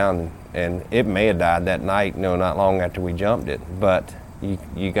bedded down, and it may have died that night, you know, not long after we jumped it. But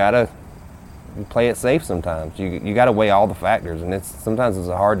you gotta play it safe sometimes. You gotta weigh all the factors, and sometimes it's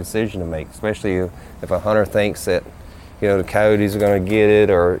a hard decision to make, especially if a hunter thinks that, you know, the coyotes are going to get it,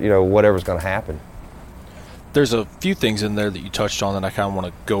 or, you know, whatever's going to happen. There's a few things in there that you touched on that I kind of want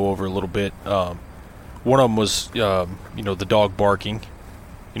to go over a little bit. One of them was, you know, the dog barking.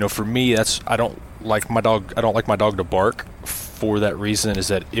 You know, for me, I don't like my dog to bark for that reason, is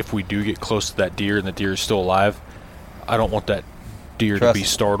that if we do get close to that deer and the deer is still alive, I don't want that deer to be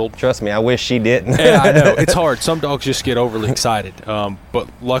startled. Trust me, I wish she didn't. Yeah, I know. It's hard. Some dogs just get overly excited. But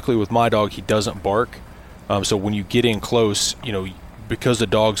luckily with my dog, he doesn't bark. So when you get in close, you know, because the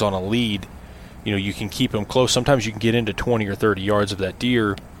dog's on a lead, you know, you can keep him close. Sometimes you can get into 20 or 30 yards of that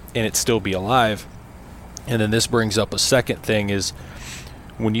deer and it still be alive. And then this brings up a second thing is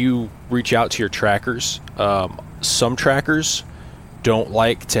when you reach out to your trackers, some trackers don't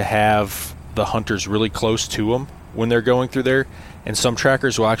like to have the hunters really close to them when they're going through there. And some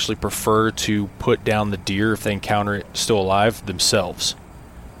trackers will actually prefer to put down the deer if they encounter it still alive themselves,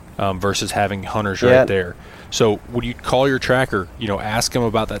 versus having hunters right there. So when you call your tracker, you know, ask him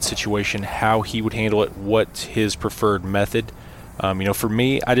about that situation, how he would handle it, what's his preferred method. You know, for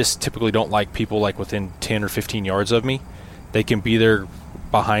me, I just typically don't like people like within 10 or 15 yards of me. They can be there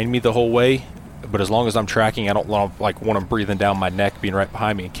behind me the whole way, but as long as I'm tracking, I don't want them breathing down my neck, being right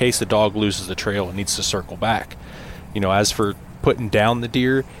behind me in case the dog loses the trail and needs to circle back. You know, as for putting down the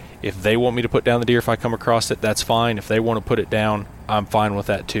deer, if they want me to put down the deer if I come across it, that's fine. If they want to put it down, I'm fine with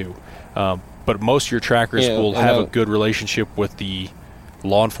that too. But most of your trackers will have a good relationship with the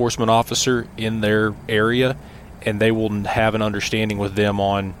law enforcement officer in their area, and they will have an understanding with them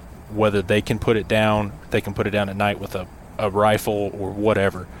on whether they can put it down. They can put it down at night with a rifle or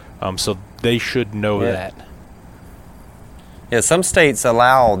whatever. So they should know that. Yeah, some states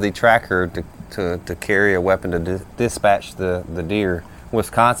allow the tracker to carry a weapon to dispatch the deer.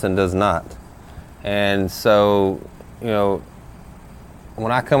 Wisconsin does not. And so, you know,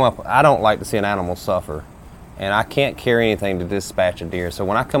 when I come up, I don't like to see an animal suffer. And I can't carry anything to dispatch a deer. So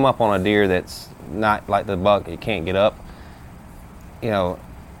when I come up on a deer that's not like the buck, it can't get up, you know,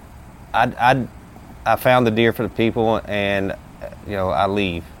 I found the deer for the people, and, you know, I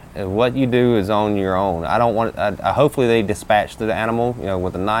leave. And what you do is on your own. I don't want. Hopefully they dispatch the animal, you know,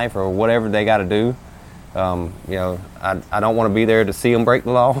 with a knife or whatever they got to do. You know, I don't want to be there to see them break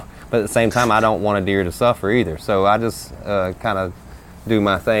the law, but at the same time, I don't want a deer to suffer either. So I just kind of do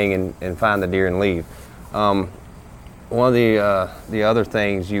my thing and find the deer and leave. One of the other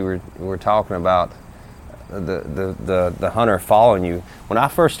things you were talking about, the hunter following you. When I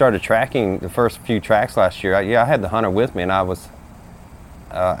first started tracking the first few tracks last year, I had the hunter with me, and I was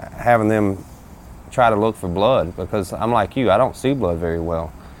having them try to look for blood, because I'm like you, I don't see blood very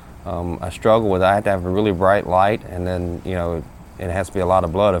well. I struggle with it. I have to have a really bright light, and then, you know, it has to be a lot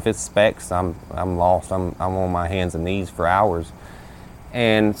of blood. If it's specks, I'm lost. I'm on my hands and knees for hours.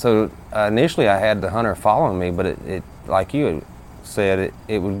 And so initially I had the hunter following me, but it like you said,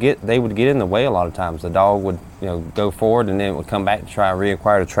 they would get in the way a lot of times. The dog would, you know, go forward, and then it would come back to try to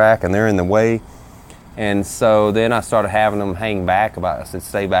reacquire the track, and they're in the way. And so then I started having them hang back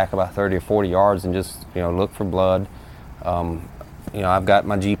stay back about 30 or 40 yards and just, you know, look for blood. You know, I've got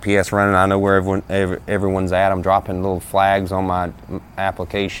my GPS running. I know where everyone's at. I'm dropping little flags on my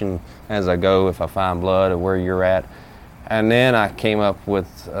application as I go if I find blood or where you're at. And then I came up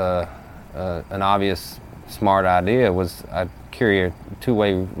with an obvious smart idea was I'd carry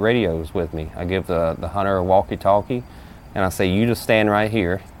two-way radios with me. I give the hunter a walkie-talkie, and I say, you just stand right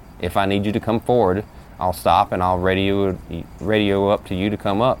here. If I need you to come forward, I'll stop and I'll radio up to you to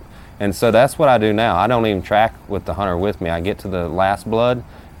come up. And so that's what I do now. I don't even track with the hunter with me. I get to the last blood,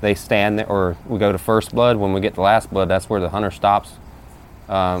 they stand there, or we go to first blood. When we get to last blood, that's where the hunter stops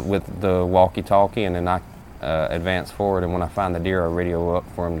with the walkie-talkie, and then I advance forward, and when I find the deer, I radio up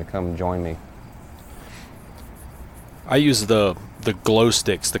for him to come join me. I use the glow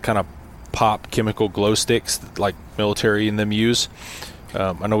sticks, the kind of pop chemical glow sticks like military and them use.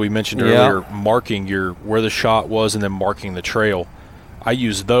 I know we mentioned earlier marking where the shot was and then marking the trail. I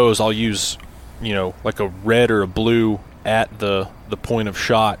use those. I'll use, you know, like a red or a blue at the point of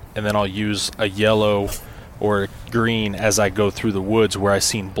shot, and then I'll use a yellow or green as I go through the woods where I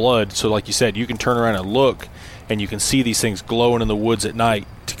seen blood. So like you said, you can turn around and look, and you can see these things glowing in the woods at night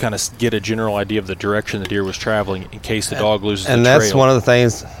to kind of get a general idea of the direction the deer was traveling in case the dog loses the trail. And that's one of the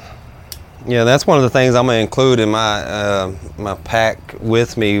things. Yeah, that's one of the things I'm going to include in my my pack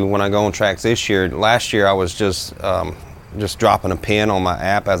with me when I go on tracks this year. Last year I was just dropping a pin on my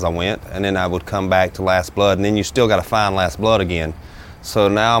app as I went, and then I would come back to Last Blood, and then you still got to find Last Blood again. So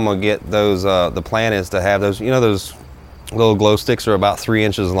now I'm going to get those, the plan is to have those, those little glow sticks are about 3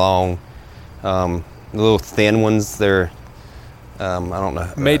 inches long, the little thin ones, they're, I don't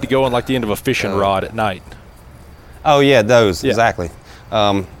know. Made to go on like the end of a fishing rod at night. Oh yeah, those, exactly.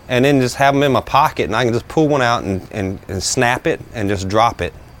 And then just have them in my pocket, and I can just pull one out and snap it and just drop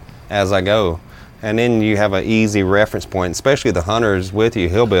it as I go. And then you have an easy reference point, especially if the hunter is with you.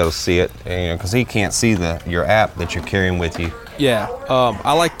 He'll be able to see it, because he can't see your app that you're carrying with you. Yeah,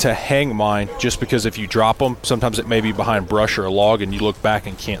 I like to hang mine just because if you drop them, sometimes it may be behind brush or a log, and you look back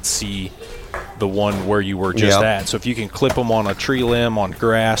and can't see the one where you were just at. So if you can clip them on a tree limb, on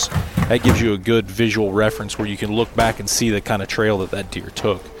grass, that gives you a good visual reference where you can look back and see the kind of trail that deer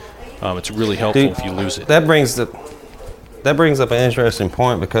took. It's really helpful if you lose it. That brings up an interesting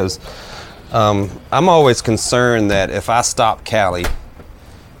point, because I'm always concerned that if I stop Callie,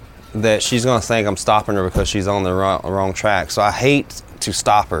 that she's going to think I'm stopping her because she's on the wrong track. So I hate to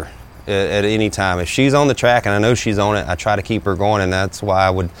stop her at any time. If she's on the track and I know she's on it, I try to keep her going, and that's why I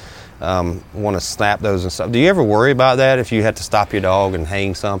would want to snap those and stuff. Do you ever worry about that if you had to stop your dog and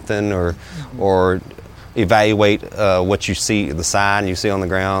hang something, or evaluate what you see, the sign you see on the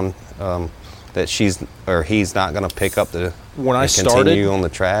ground, that she's or he's not going to pick up when I continue on the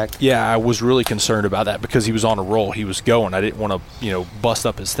track? Yeah, I was really concerned about that because he was on a roll. He was going. I didn't want to, bust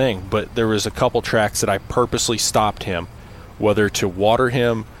up his thing. But there was a couple tracks that I purposely stopped him, whether to water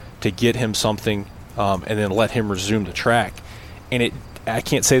him, to get him something, and then let him resume the track. And I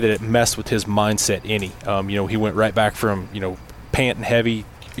can't say that it messed with his mindset any. He went right back from, panting heavy,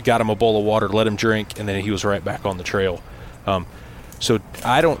 got him a bowl of water, let him drink, and then he was right back on the trail. So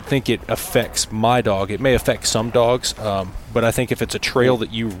I don't think it affects my dog. It may affect some dogs, but I think if it's a trail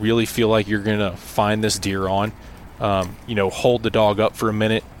that you really feel like you're going to find this deer on, hold the dog up for a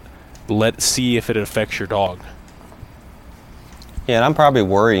minute, see if it affects your dog. Yeah, and I'm probably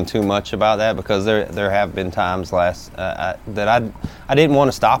worrying too much about that, because there have been times that I didn't want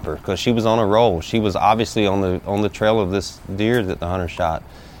to stop her because she was on a roll. She was obviously on the trail of this deer that the hunter shot.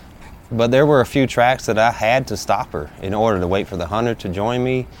 But there were a few tracks that I had to stop her in order to wait for the hunter to join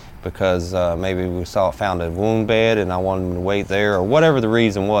me, because maybe we found a wound bed and I wanted him to wait there, or whatever the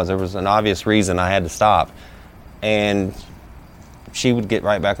reason was. There was an obvious reason I had to stop. And she would get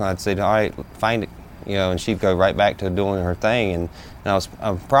right back and I'd say, all right, find it. And she'd go right back to doing her thing. And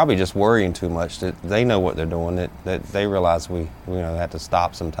I'm probably just worrying too much that they know what they're doing, that they realize we have to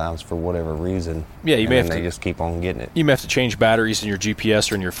stop sometimes for whatever reason. Yeah, they just keep on getting it. You may have to change batteries in your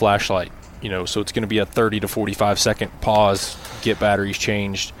GPS or in your flashlight, so it's going to be a 30 to 45 second pause, get batteries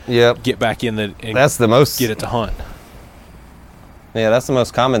changed, get back in and that's the most, get it to hunt. Yeah, that's the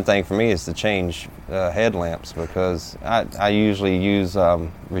most common thing for me, is to change headlamps, because I usually use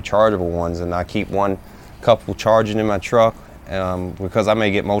rechargeable ones, and I keep one couple charging in my truck, because I may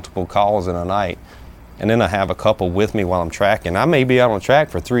get multiple calls in a night, and then I have a couple with me while I'm tracking. I may be out on track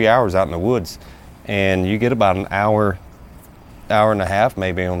for 3 hours out in the woods, and you get about an hour and a half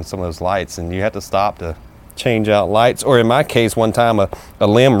maybe on some of those lights, and you have to stop to change out lights. Or in my case, one time a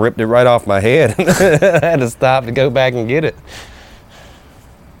limb ripped it right off my head. I had to stop to go back and get it.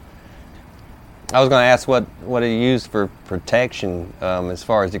 I was going to ask what you use for protection, as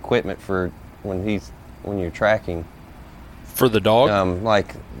far as equipment for when you're tracking. For the dog?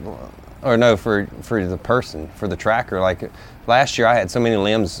 For the person, for the tracker. Like last year I had so many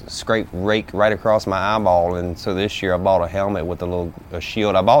limbs rake right across my eyeball, and so this year I bought a helmet with a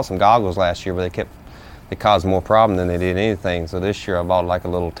shield. I bought some goggles last year, but they caused more problem than they did anything. So this year I bought like a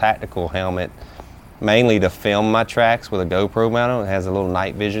little tactical helmet, mainly to film my tracks with a GoPro mount on it. It has a little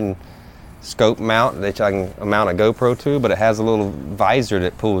night vision scope mount that I can mount a GoPro to, but it has a little visor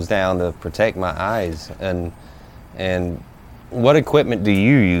that pulls down to protect my eyes. And what equipment do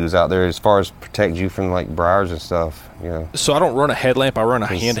you use out there as far as protect you from like briars and stuff? So I don't run a headlamp. I run a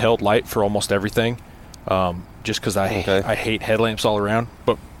handheld light for almost everything, just because I hate headlamps all around.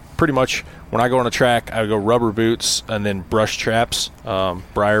 But pretty much when I go on a track, I go rubber boots and then brush traps,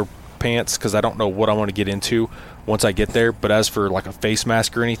 briar pants, because I don't know what I want to get into once I get there. But as for like a face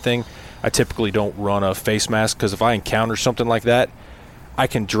mask or anything, I typically don't run a face mask, because if I encounter something like that, I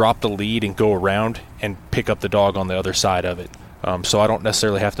can drop the lead and go around and pick up the dog on the other side of it. So I don't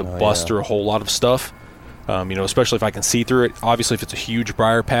necessarily have to bust through a whole lot of stuff. Especially if I can see through it. Obviously, if it's a huge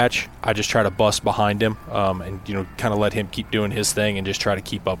briar patch, I just try to bust behind him and kind of let him keep doing his thing and just try to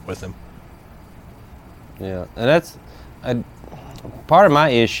keep up with him. Yeah, and that's part of my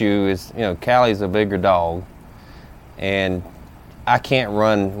issue is, Callie's a bigger dog, and I can't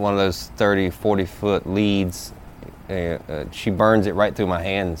run one of those 30, 40-foot leads. She burns it right through my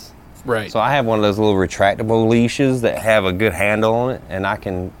hands. Right. So I have one of those little retractable leashes that have a good handle on it, and I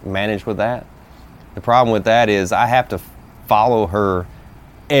can manage with that. The problem with that is I have to follow her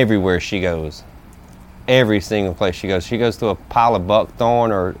everywhere she goes. Every single place she goes. She goes to a pile of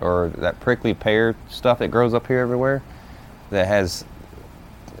buckthorn or that prickly pear stuff that grows up here everywhere that has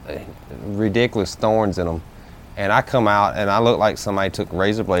ridiculous thorns in them. And I come out and I look like somebody took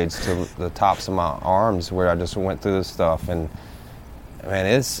razor blades to the tops of my arms where I just went through this stuff. And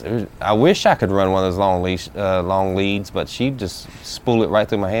man, I wish I could run one of those long leads, but she'd just spool it right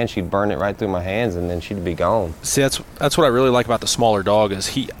through my hands. She'd burn it right through my hands, and then she'd be gone. See, that's what I really like about the smaller dog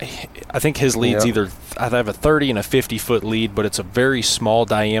is I think his lead's either I have a 30 and a 50-foot lead, but it's a very small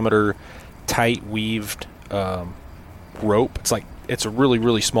diameter, tight weaved rope. It's a really,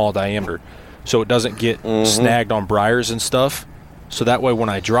 really small diameter, so it doesn't get snagged on briars and stuff. So that way when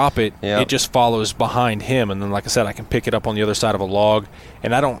I drop it, it just follows behind him. And then, like I said, I can pick it up on the other side of a log.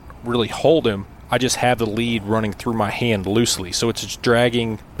 And I don't really hold him. I just have the lead running through my hand loosely. So it's just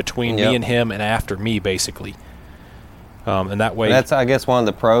dragging between me and him and after me, basically. And that way... That's, I guess, one of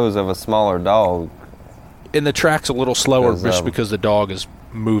the pros of a smaller dog. And the track's a little slower just because the dog is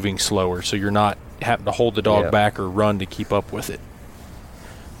moving slower. So you're not having to hold the dog back or run to keep up with it.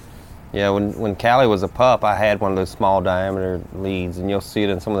 Yeah, when Callie was a pup, I had one of those small diameter leads, and you'll see it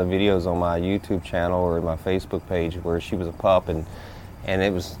in some of the videos on my YouTube channel or my Facebook page where she was a pup, and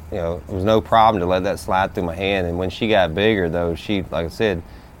it was it was no problem to let that slide through my hand. And when she got bigger, though, she, like I said,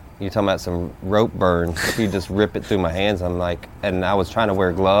 you're talking about some rope burn, she just rip it through my hands. And I was trying to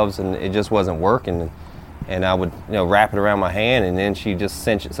wear gloves, and it just wasn't working. And I would wrap it around my hand, and then she just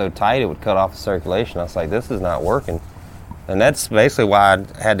cinch it so tight it would cut off the circulation. I was like, this is not working. And that's basically why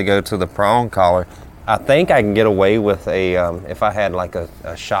I had to go to the prong collar. I think I can get away with if I had like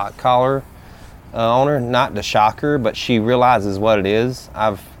a shock collar on her, not to shock her, but she realizes what it is.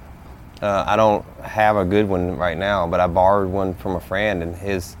 I don't have a good one right now, but I borrowed one from a friend,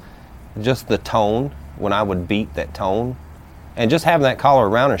 and just the tone, when I would beat that tone, and just having that collar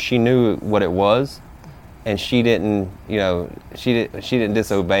around her, she knew what it was. And she didn't, she didn't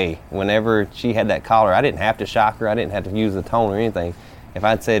disobey. Whenever she had that collar, I didn't have to shock her. I didn't have to use the tone or anything. If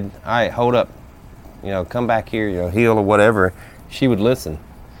I'd said, all right, hold up, come back here, heel or whatever, she would listen.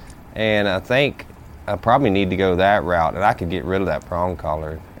 And I think I probably need to go that route, and I could get rid of that prong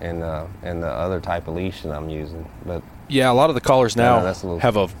collar and the other type of leash that I'm using. But yeah, a lot of the collars now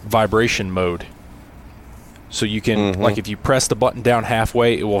have a vibration mode. So you can, like if you press the button down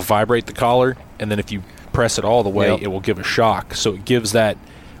halfway, it will vibrate the collar, and then if you press it all the way, it will give a shock. So it gives that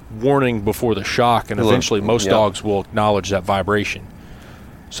warning before the shock, and eventually most dogs will acknowledge that vibration.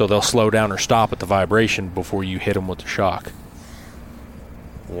 So they'll slow down or stop at the vibration before you hit them with the shock.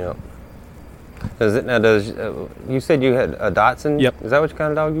 Yep. You said you had a Dachshund? Yep. Is that what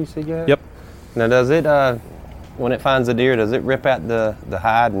kind of dog you said you had? Yep. Now does it, when it finds a deer, does it rip out the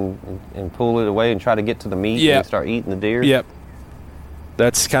hide and pull it away and try to get to the meat and start eating the deer? Yep.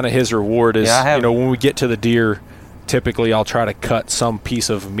 That's kind of his reward is, when we get to the deer, typically I'll try to cut some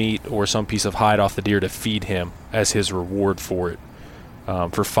piece of meat or some piece of hide off the deer to feed him as his reward for it,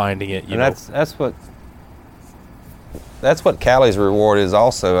 for finding it. That's what Callie's reward is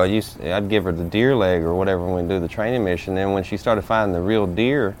also. I'd give her the deer leg or whatever when we do the training mission. And when she started finding the real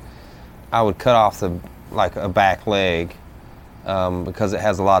deer, I would cut off a back leg because it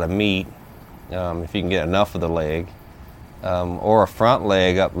has a lot of meat, if you can get enough of the leg. Or a front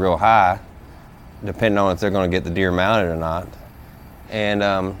leg up real high, depending on if they're going to get the deer mounted or not. And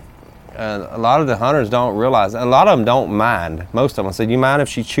a lot of the hunters don't realize, a lot of them don't mind. Most of them said, you mind if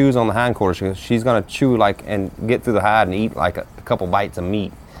she chews on the hindquarters? She's going to chew and get through the hide and eat like a couple bites of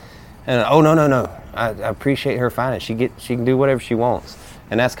meat. And no. I appreciate her finding it. She can do whatever she wants.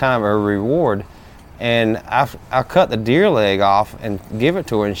 And that's kind of her reward. And I cut the deer leg off and give it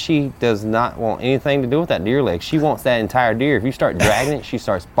to her, and she does not want anything to do with that deer leg. She wants that entire deer. If you start dragging it, she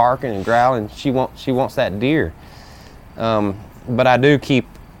starts barking and growling. She wants that deer. But I do keep,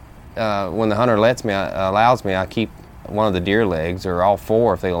 when the hunter allows me, I keep one of the deer legs, or all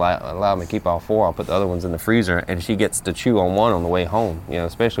four. If they allow me to keep all four, I'll put the other ones in the freezer, and she gets to chew on one on the way home.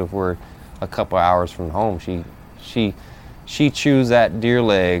 Especially if we're a couple hours from home, she chews that deer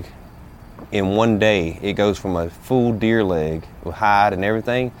leg. In one day, it goes from a full deer leg with hide and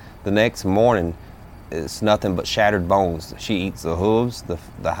everything. The next morning, it's nothing but shattered bones. She eats the hooves,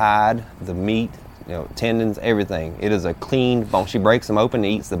 the hide, the meat, tendons, everything. It is a clean bone. She breaks them open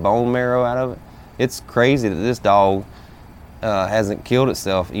and eats the bone marrow out of it. It's crazy that this dog hasn't killed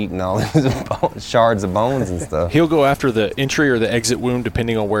itself eating all these shards of bones and stuff. He'll go after the entry or the exit wound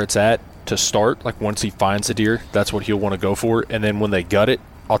depending on where it's at to start. Like once he finds a deer, that's what he'll want to go for. And then when they gut it,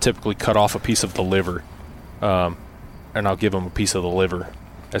 I'll typically cut off a piece of the liver, and I'll give him a piece of the liver.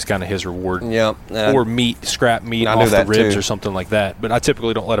 That's kind of his reward. Yeah. Or meat, scrap meat off the ribs or something like that. But I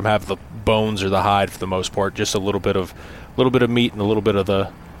typically don't let him have the bones or the hide for the most part. Just a little bit of meat and a little bit of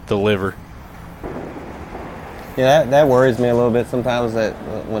the liver. Yeah, that worries me a little bit sometimes. That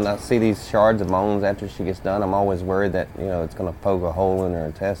when I see these shards of bones after she gets done, I'm always worried that it's going to poke a hole in her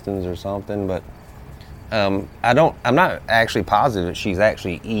intestines or something. But I'm not actually positive that she's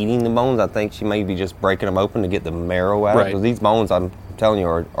actually eating the bones. I think she may be just breaking them open to get the marrow out. Because these bones, I'm telling you,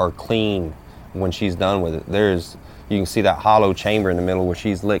 are clean when she's done with it. You can see that hollow chamber in the middle where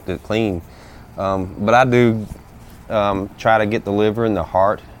she's licked it clean. But I do try to get the liver and the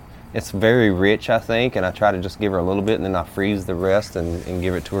heart. It's very rich, I think, and I try to just give her a little bit, and then I freeze the rest and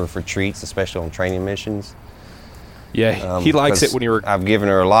give it to her for treats, especially on training missions. Yeah, he likes it when I've given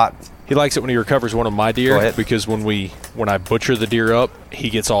her a lot. He likes it when he recovers one of my deer, because when I butcher the deer up, he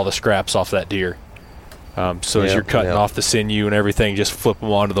gets all the scraps off that deer. As you're cutting off the sinew and everything, just flip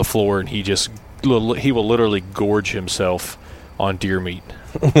them onto the floor, and he will literally gorge himself on deer meat.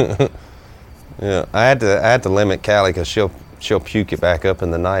 Yeah, I had to limit Callie because she'll puke it back up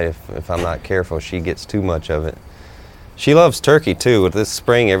in the night if I'm not careful. She gets too much of it. She loves turkey too. This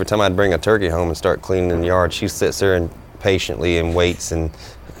spring, every time I'd bring a turkey home and start cleaning the yard, she sits there and patiently and waits and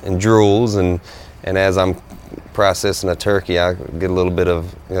drools, and as I'm processing a turkey, I get a little bit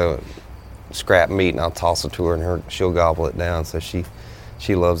of scrap meat and I'll toss it to her, and she'll gobble it down. So she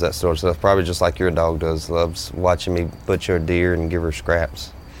loves that sort of stuff. Probably just like your dog does. Loves watching me butcher a deer and give her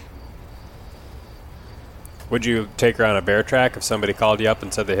scraps. Would you take her on a bear track if somebody called you up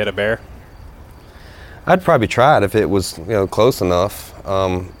and said they hit a bear? I'd probably try it if it was close enough.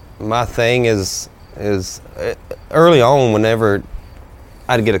 My thing is early on, whenever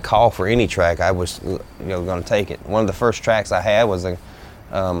I'd get a call for any track, I was going to take it. One of the first tracks I had was a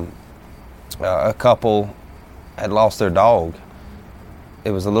couple had lost their dog.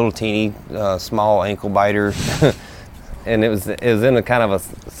 It was a little teeny small ankle biter, and it was in a kind of a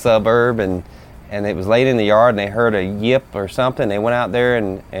suburb, and it was late in the yard, and they heard a yip or something. They went out there,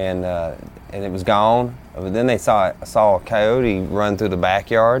 and it was gone. But then they saw a coyote run through the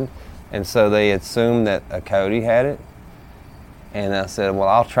backyard, and so they assumed that a coyote had it. And I said, well,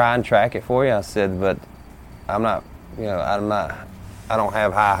 I'll try and track it for you. I said, but I don't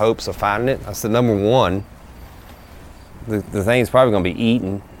have high hopes of finding it. I said, number one, the thing's probably going to be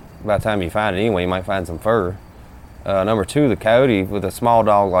eaten by the time you find it anyway. You might find some fur. Number two, the coyote with a small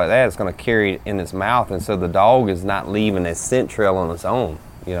dog like that is going to carry it in its mouth, and so the dog is not leaving a scent trail on its own.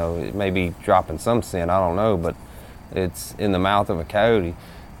 It may be dropping some scent, I don't know, but it's in the mouth of a coyote.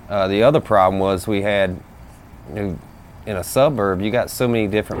 The other problem was we had, in a suburb, you got so many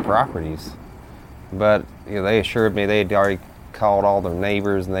different properties, but they assured me they'd already called all their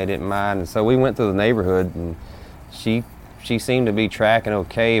neighbors and they didn't mind, and so we went through the neighborhood, and she seemed to be tracking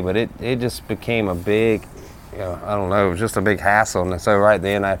okay, but it just became a big, I don't know, it was just a big hassle. And so right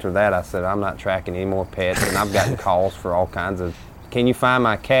then after that, I said, I'm not tracking any more pets. And I've gotten calls for all kinds of, can you find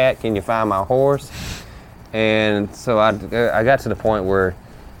my cat? Can you find my horse? And so I got to the point where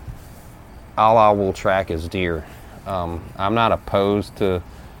all I will track is deer. I'm not opposed to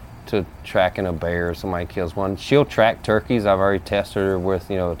tracking a bear if somebody kills one. She'll track turkeys. I've already tested her with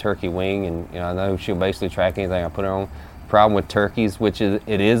a turkey wing, and I know she'll basically track anything I put her on. Problem with turkeys, which is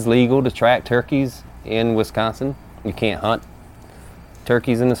it is legal to track turkeys in Wisconsin. You can't hunt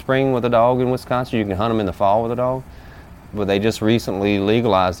turkeys in the spring with a dog in Wisconsin. You can hunt them in the fall with a dog. But they just recently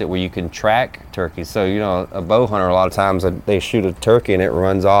legalized it where you can track turkeys. So, a bow hunter, a lot of times they shoot a turkey and it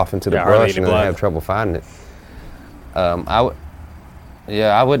runs off into the brush and they have trouble finding it.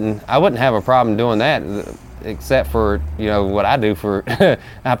 I wouldn't have a problem doing that, except for, what I do for,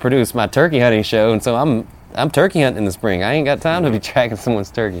 I produce my turkey hunting show, and so I'm turkey hunting in the spring. I ain't got time to be tracking someone's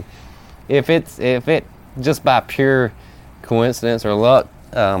turkey. If it just by pure coincidence or luck,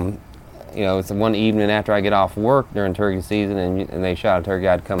 it's one evening after I get off work during turkey season and they shot a turkey,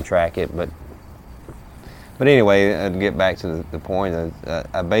 I'd come track it. But anyway, to get back to the point,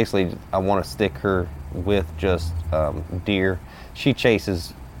 I want to stick her with just deer. She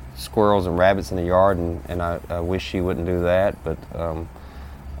chases squirrels and rabbits in the yard, and I wish she wouldn't do that, but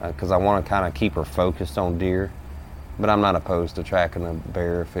because I want to kind of keep her focused on deer. But I'm not opposed to tracking a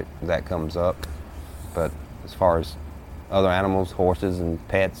bear if that comes up. But as far as other animals, horses and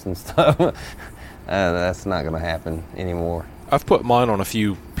pets and stuff, that's not going to happen anymore. I've put mine on a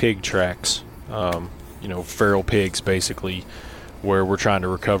few pig tracks, feral pigs basically, where we're trying to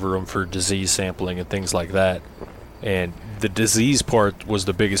recover them for disease sampling and things like that. And the disease part was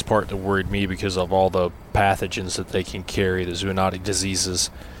the biggest part that worried me because of all the pathogens that they can carry, the zoonotic diseases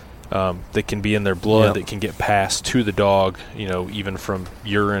that can be in their blood, that can get passed to the dog, even from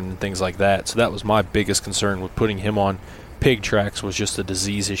urine and things like that. So that was my biggest concern with putting him on pig tracks, was just a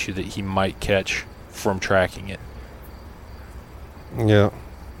disease issue that he might catch from tracking it. Yeah.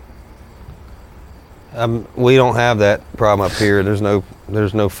 We don't have that problem up here. There's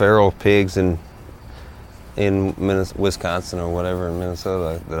no feral pigs in Wisconsin or whatever in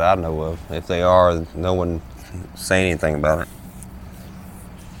Minnesota that I know of. If they are, no one say anything about it.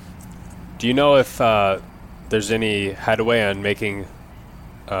 Do you know if there's any headway on making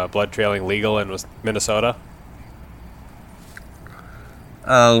blood trailing legal in Minnesota?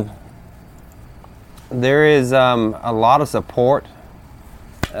 There is a lot of support.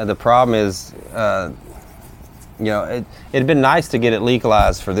 The problem is, it'd been nice to get it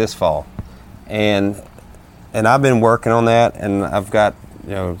legalized for this fall, and I've been working on that, and I've got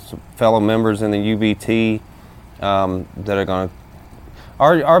some fellow members in the UBT that are going to.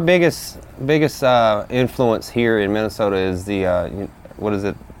 Our biggest influence here in Minnesota is the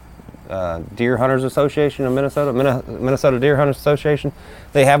Deer Hunters Association of Minnesota, Minnesota Deer Hunters Association.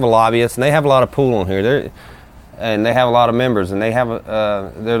 They have a lobbyist, and they have a lot of pull on here. And they have a lot of members, and they have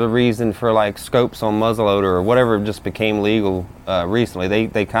they're the reason for like scopes on muzzleloader or whatever just became legal recently.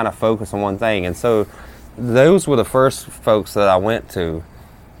 They kind of focus on one thing, and so those were the first folks that I went to.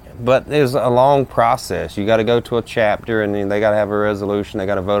 But there's a long process. You got to go to a chapter, and they got to have a resolution. They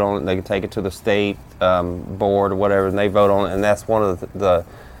got to vote on it. They can take it to the state board or whatever, and they vote on it. And that's one of the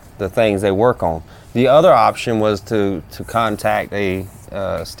things they work on. The other option was to contact a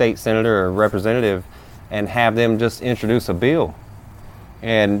state senator or representative and have them just introduce a bill.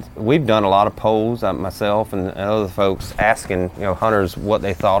 And we've done a lot of polls, myself and other folks, asking hunters what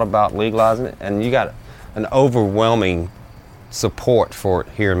they thought about legalizing it, and you got an overwhelming support for it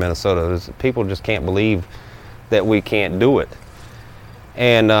here in Minnesota. People just can't believe that we can't do it.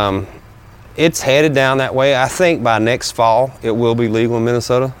 And it's headed down that way. I think by next fall it will be legal in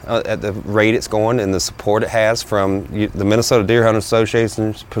Minnesota at the rate it's going and the support it has from the Minnesota Deer Hunters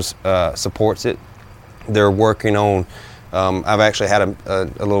Association supports it. They're working on. I've actually had a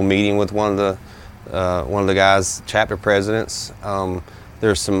little meeting with one of the guys, chapter presidents.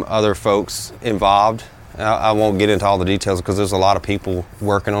 There's some other folks involved. I won't get into all the details because there's a lot of people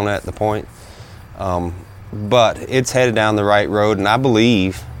working on it at the point. But it's headed down the right road, and I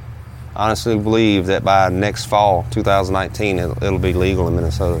honestly believe that by next fall, 2019, it'll be legal in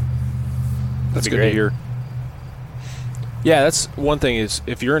Minnesota. That's good to hear. Yeah, that's one thing is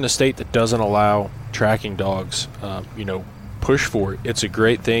if you're in a state that doesn't allow tracking dogs, push for it. It's a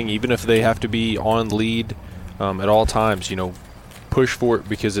great thing, even if they have to be on lead at all times. Push for it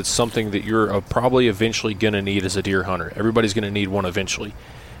because it's something that you're probably eventually going to need as a deer hunter. Everybody's going to need one eventually.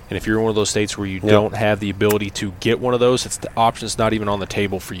 And if you're in one of those states where you don't have the ability to get one of those, the option's not even on the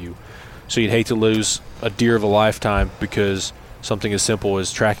table for you. So you'd hate to lose a deer of a lifetime because something as simple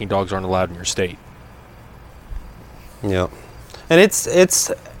as tracking dogs aren't allowed in your state. Yeah, and it's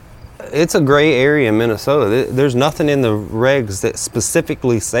a gray area in Minnesota. There's nothing in the regs that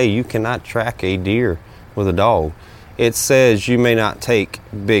specifically say you cannot track a deer with a dog. It says you may not take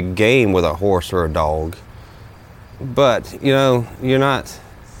big game with a horse or a dog. But, you're not,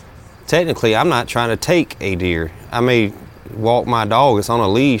 technically I'm not trying to take a deer. I may walk my dog, it's on a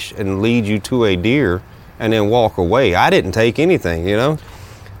leash, and lead you to a deer and then walk away. I didn't take anything,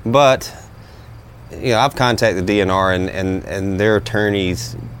 But, I've contacted the DNR and their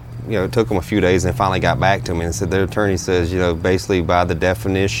attorneys, it took them a few days and they finally got back to me and said their attorney says, basically by the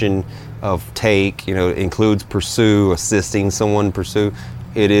definition of take, includes pursue, assisting someone pursue,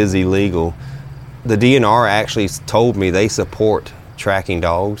 it is illegal. The DNR actually told me they support tracking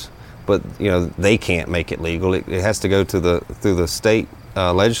dogs, but they can't make it legal. It has to go through the state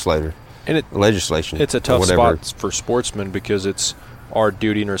legislation. It's a tough spot for sportsmen because it's our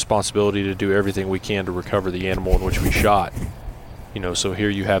duty and responsibility to do everything we can to recover the animal in which we shot. So here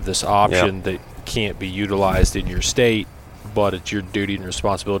you have this option that can't be utilized in your state, but it's your duty and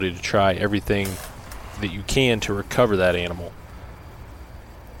responsibility to try everything that you can to recover that animal.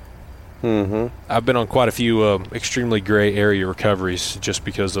 Mm-hmm. I've been on quite a few extremely gray area recoveries just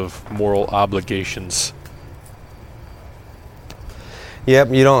because of moral obligations.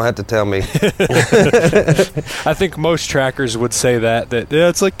 Yep, you don't have to tell me. I think most trackers would say that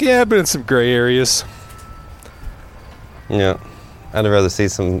it's like, I've been in some gray areas. Yeah, I'd rather see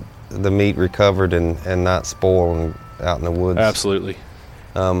the meat recovered and not spoil and out in the woods. Absolutely.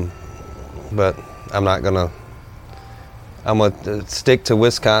 But I'm gonna stick to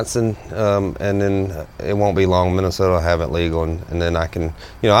Wisconsin, and then it won't be long. Minnesota will have it legal, and then I can,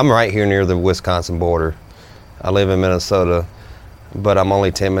 I'm right here near the Wisconsin border. I live in Minnesota, but I'm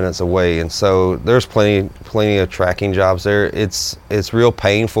only 10 minutes away, and so there's plenty of tracking jobs there. It's real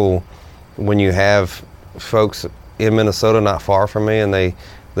painful when you have folks in Minnesota not far from me, and they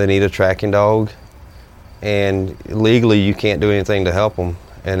need a tracking dog, and legally you can't do anything to help them,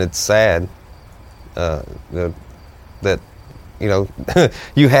 and it's sad that you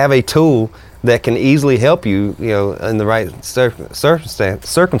have a tool that can easily help you, in the right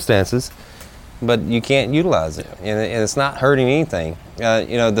circumstances, but you can't utilize it, and it's not hurting anything.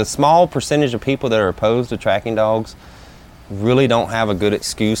 The small percentage of people that are opposed to tracking dogs really don't have a good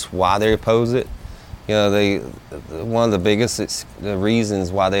excuse why they oppose it. One of the biggest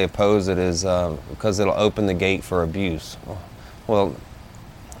reasons why they oppose it is because it'll open the gate for abuse. Well,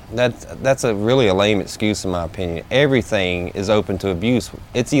 that's really a lame excuse in my opinion. Everything is open to abuse.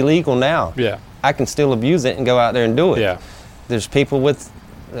 It's illegal now. Yeah. I can still abuse it and go out there and do it. Yeah. There's people with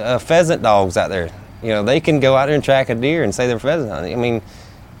pheasant dogs out there. They can go out there and track a deer and say they're pheasant hunting. I mean,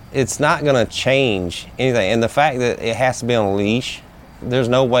 it's not going to change anything. And the fact that it has to be on a leash, there's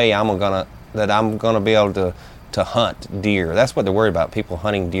no way I'm gonna be able to hunt deer. That's what they're worried about, people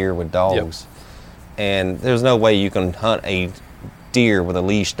hunting deer with dogs. Yep. And there's no way you can hunt a deer with a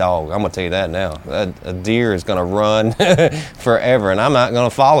leash dog. I'm going to tell you that now. A deer is going to run forever, and I'm not going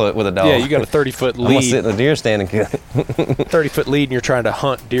to follow it with a dog. Yeah, you got a 30-foot lead. I'm going to sit in a deer stand and kill it. 30-foot lead, and you're trying to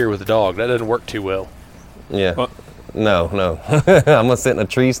hunt deer with a dog. That doesn't work too well. Yeah. No. I'm going to sit in a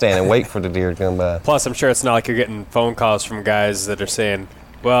tree stand and wait for the deer to come by. Plus, I'm sure it's not like you're getting phone calls from guys that are saying,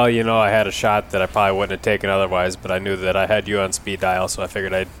 well, I had a shot that I probably wouldn't have taken otherwise, but I knew that I had you on speed dial, so I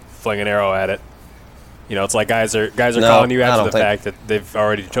figured I'd fling an arrow at it. It's like guys are calling you after the fact that they've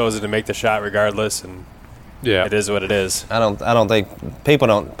already chosen to make the shot regardless, and yeah, it is what it is. I don't think people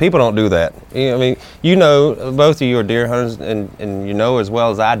don't do that. I mean, both of you are deer hunters, and you know as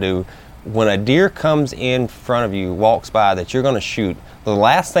well as I do, when a deer comes in front of you, walks by that you're going to shoot, the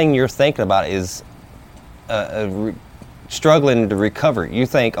last thing you're thinking about is struggling to recover. You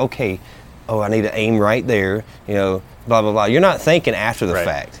think, okay, I need to aim right there, blah blah blah. You're not thinking after the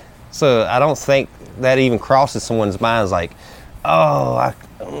fact. So I don't think that even crosses someone's mind, like, I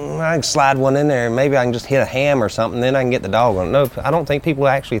can slide one in there, maybe I can just hit a ham or something, then I can get the dog on. No, I don't think people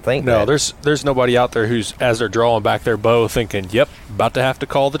actually think that. No, there's nobody out there who's, as they're drawing back their bow, thinking, yep, about to have to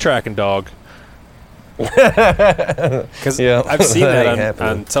call the tracking dog. Because I've seen that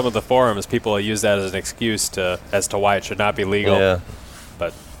on some of the forums. People use that as an excuse as to why it should not be legal, but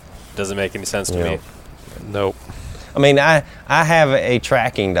it doesn't make any sense to me. Nope. I mean, I have a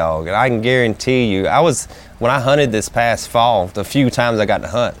tracking dog, and I can guarantee you, when I hunted this past fall, the few times I got to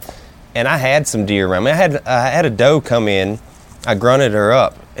hunt, and I had some deer around me. I had a doe come in, I grunted her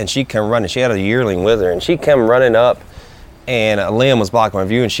up, and she come running. She had a yearling with her, and she come running up, and a limb was blocking my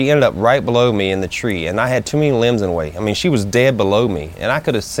view, and she ended up right below me in the tree, and I had too many limbs in the way. I mean, she was dead below me, and I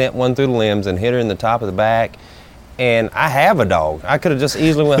could have sent one through the limbs and hit her in the top of the back. And I have a dog. I could have just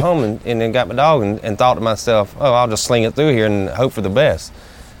easily went home and then got my dog and thought to myself, I'll just sling it through here and hope for the best.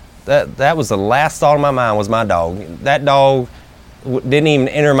 That was the last thought in my mind, was my dog. That dog didn't even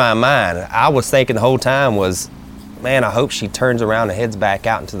enter my mind. I was thinking the whole time was, man, I hope she turns around and heads back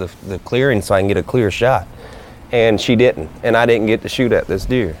out into the clearing so I can get a clear shot. And she didn't, and I didn't get to shoot at this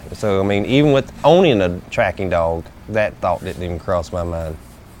deer. So, I mean, even with owning a tracking dog, that thought didn't even cross my mind.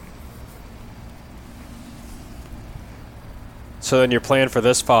 So then your plan for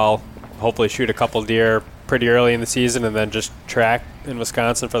this fall, hopefully shoot a couple deer pretty early in the season and then just track in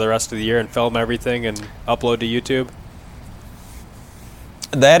Wisconsin for the rest of the year and film everything and upload to YouTube?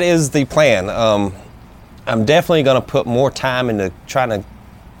 That is the plan. I'm definitely going to put more time into trying to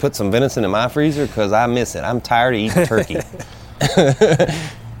put some venison in my freezer because I miss it. I'm tired of eating turkey.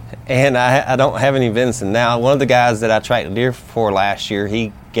 And I don't have any venison. Now, one of the guys that I tracked a deer for last year,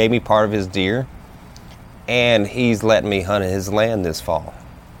 he gave me part of his deer. And he's letting me hunt his land this fall.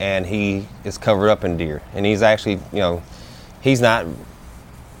 And he is covered up in deer. And he's actually, he's not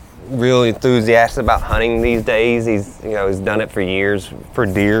really enthusiastic about hunting these days. He's done it for years for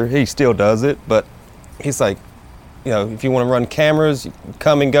deer. He still does it. But he's like, if you want to run cameras,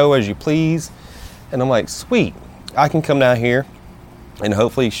 come and go as you please. And I'm like, sweet. I can come down here and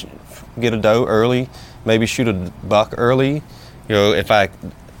hopefully get a doe early, maybe shoot a buck early. If I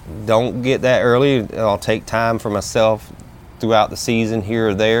don't get that early, I'll take time for myself throughout the season here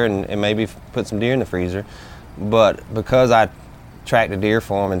or there and maybe put some deer in the freezer. But because I tracked a deer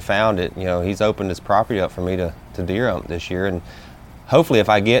for him and found it, he's opened his property up for me to deer hunt this year. And hopefully if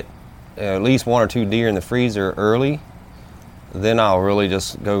I get at least 1 or 2 deer in the freezer early, then I'll really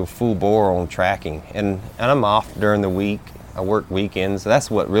just go full bore on tracking. And I'm off during the week. I work weekends.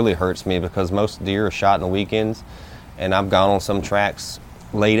 That's what really hurts me, because most deer are shot on the weekends, and I've gone on some tracks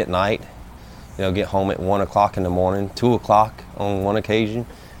late at night, get home at 1 o'clock in the morning, 2 o'clock on one occasion,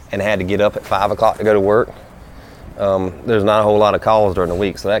 and had to get up at 5 o'clock to go to work. There's not a whole lot of calls during the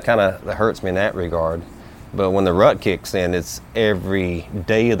week, so that hurts me in that regard. But when the rut kicks in, it's every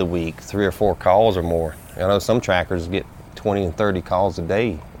day of the week, 3 or 4 calls or more. I know some trackers get 20 and 30 calls a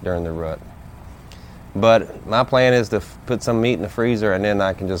day during the rut. But my plan is to put some meat in the freezer, and then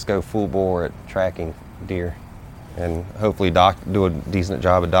I can just go full bore at tracking deer, and hopefully do a decent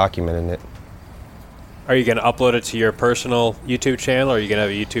job of documenting it. Are you going to upload it to your personal YouTube channel, or are you going to have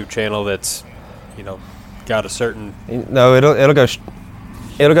a YouTube channel that's, got a certain? No, it'll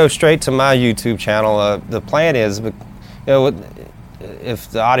go straight to my YouTube channel. The plan is,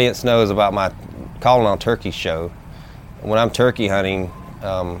 if the audience knows about my Calling All Turkey show, when I'm turkey hunting,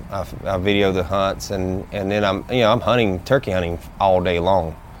 I video the hunts, and then I'm hunting, turkey hunting all day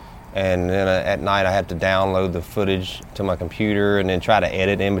long, and then at night I have to download the footage to my computer and then try to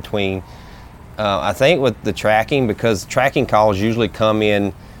edit in between. I think with the tracking, because tracking calls usually come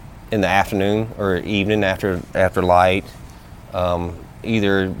in the afternoon or evening after light,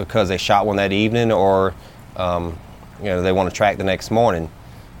 either because they shot one that evening or they want to track the next morning,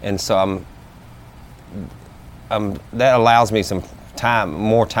 and so that allows me some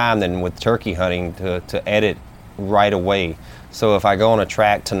more time than with turkey hunting to edit right away. So if I go on a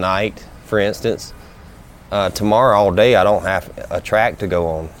track tonight, for instance, tomorrow all day I don't have a track to go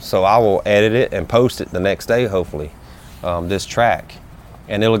on, so I will edit it and post it the next day, hopefully, this track,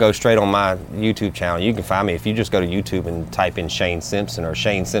 and it'll go straight on my YouTube channel. You can find me if you just go to YouTube and type in Shane Simpson or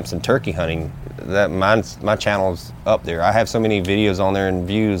Shane Simpson Turkey Hunting. My channel's up there. I have so many videos on there and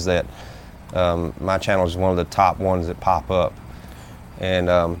views that my channel is one of the top ones that pop up. And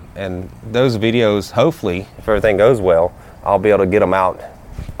those videos, hopefully, if everything goes well, I'll be able to get them out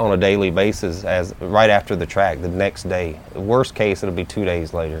on a daily basis as right after the track, the next day. Worst case, it'll be 2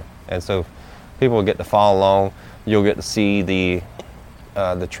 days later. And so people will get to follow along. You'll get to see the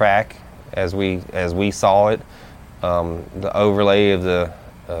track as we saw it, the overlay of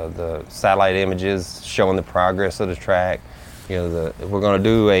the satellite images showing the progress of the track. We're going to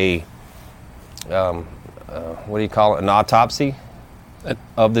do a what do you call it? An autopsy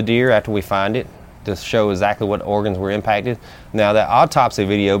of the deer after we find it, to show exactly what organs were impacted. Now that autopsy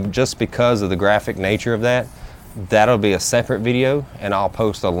video, just because of the graphic nature of that'll be a separate video, and I'll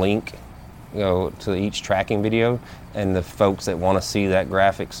post a link, to each tracking video, and the folks that want to see that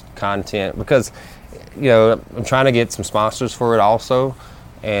graphics content, because, I'm trying to get some sponsors for it also,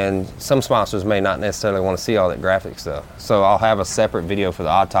 and some sponsors may not necessarily want to see all that graphic stuff. So I'll have a separate video for the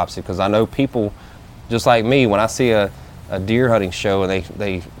autopsy, because I know people, just like me, when I see a deer hunting show and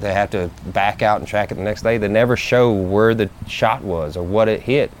they have to back out and track it the next day, they never show where the shot was or what it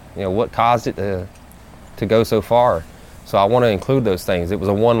hit, what caused it to go so far. So I want to include those things. It was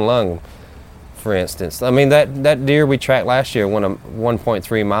a one lung, for instance. I mean, that deer we tracked last year went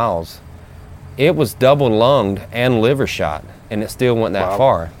 1.3 miles. It was double lunged and liver shot, and it still went that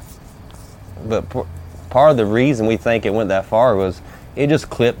far. But part of the reason we think it went that far was it just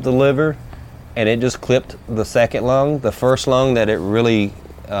clipped the liver, and it just clipped the second lung. The first lung that it really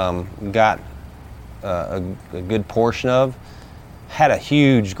got a good portion of had a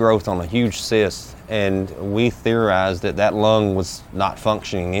huge growth on a huge cyst, and we theorized that lung was not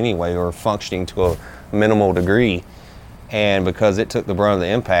functioning anyway, or functioning to a minimal degree. And because it took the brunt of the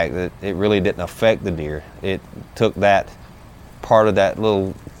impact, it really didn't affect the deer. It took that part of that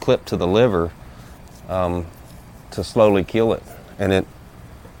little clip to the liver to slowly kill it. And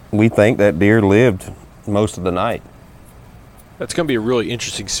we think that deer lived most of the night. That's going to be a really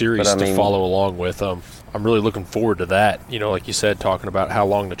interesting series to follow along with. I'm really looking forward to that. Like you said, talking about how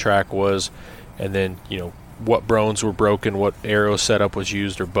long the track was, and then, what bones were broken, what arrow setup was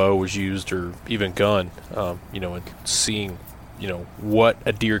used, or bow was used, or even gun, and seeing, what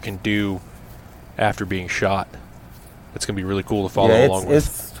a deer can do after being shot. It's going to be really cool to follow along with. It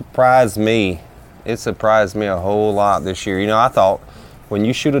surprised me. It surprised me a whole lot this year. I thought when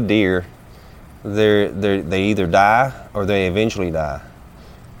you shoot a deer, they either die or they eventually die.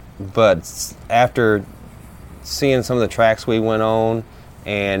 But after seeing some of the tracks we went on,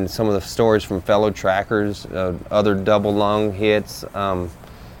 and some of the stories from fellow trackers, other double lung hits,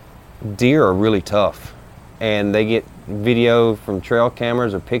 deer are really tough, and they get video from trail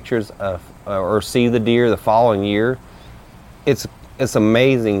cameras or pictures of or see the deer the following year, it's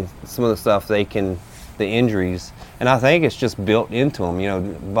amazing some of the stuff the injuries, and I think it's just built into them. You know,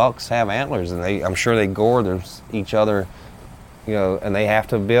 bucks have antlers, and I'm sure they gore each other, you know, and they have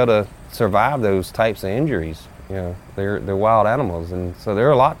to be able to survive those types of injuries. You know, they're wild animals, and so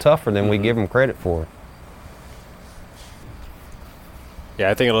they're a lot tougher than we give them credit for.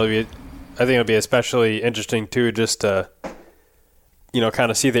 Yeah, I think it'll be especially interesting too, just to, you know, kind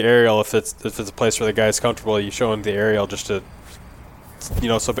of see the aerial. If it's a place where the guy's comfortable, you show him the aerial just to, you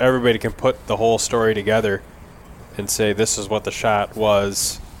know, so everybody can put the whole story together and say this is what the shot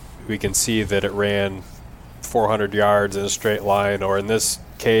was. We can see that it ran 400 yards in a straight line, or in this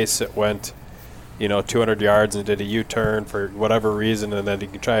case it went, you know, 200 yards and did a U-turn for whatever reason, and then you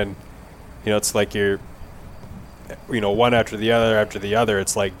can try and, you know, it's like you're, you know, one after the other.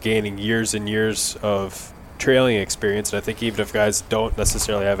 It's like gaining years and years of trailing experience, and I think even if guys don't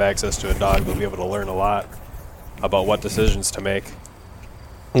necessarily have access to a dog, they'll be able to learn a lot about what decisions to make.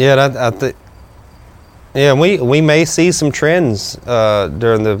 Yeah, I think. Yeah, we may see some trends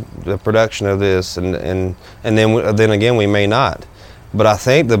during the production of this, and then again we may not. But I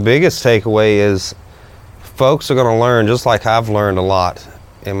think the biggest takeaway is folks are going to learn, just like I've learned a lot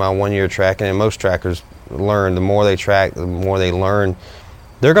in my 1 year tracking, and most trackers learn. The more they track, the more they learn.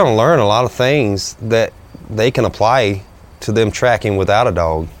 They're going to learn a lot of things that they can apply to them tracking without a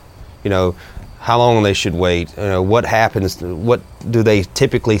dog. You know, how long they should wait, you know, what happens, what do they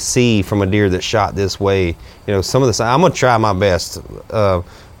typically see from a deer that's shot this way. You know, some of the, I'm going to try my best to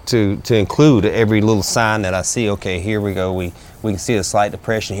include every little sign that I see. Okay, here we go, we can see a slight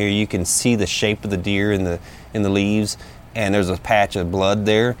depression here. You can see the shape of the deer in the leaves, and there's a patch of blood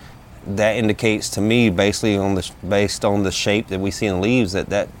there. That indicates to me, basically based on the shape that we see in the leaves,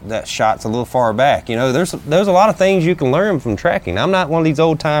 that shot's a little far back. You know, there's a lot of things you can learn from tracking. I'm not one of these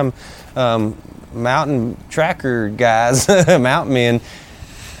old time mountain tracker guys, mountain men,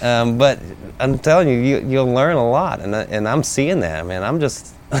 but I'm telling you'll learn a lot, and I'm seeing that, man. I'm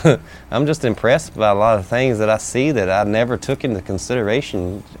just I'm just impressed by a lot of things that I see that I never took into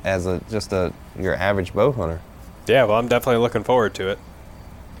consideration as your average bow hunter. Yeah, well, I'm definitely looking forward to it.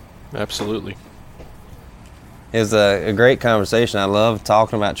 Absolutely. It was a great conversation. I love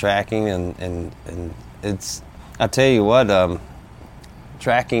talking about tracking, and it's, I tell you what,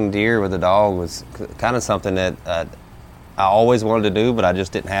 tracking deer with a dog was kind of something that I always wanted to do, but I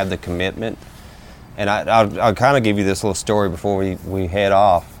just didn't have the commitment. And I'll kind of give you this little story before we head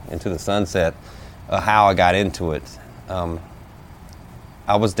off into the sunset, how I got into it.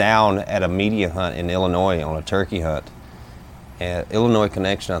 I was down at a media hunt in Illinois on a turkey hunt. Illinois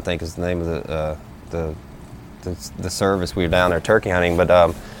Connection, I think, is the name of the service. We were down there turkey hunting,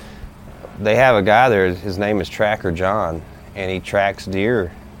 but they have a guy there. His name is Tracker John, and he tracks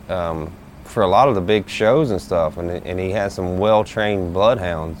deer for a lot of the big shows and stuff. And he has some well-trained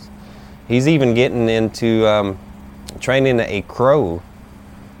bloodhounds. He's even getting into training a crow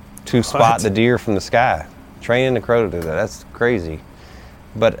to spot the deer from the sky. Training the crow to do that. That's crazy,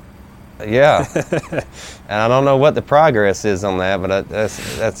 but. Yeah, and I don't know what the progress is on that, but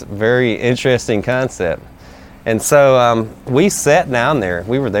that's a very interesting concept. And so we sat down there.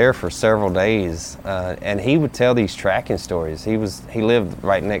 We were there for several days, and he would tell these tracking stories. He lived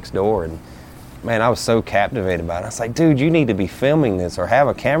right next door, and man, I was so captivated by it. I was like, dude, you need to be filming this or have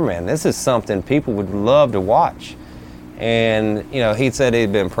a cameraman. This is something people would love to watch. And you know, he said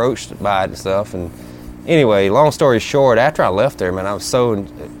he'd been approached by it and stuff. And anyway, long story short, after I left there, man, I was so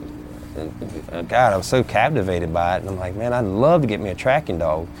captivated by it, and I'm like, man, I'd love to get me a tracking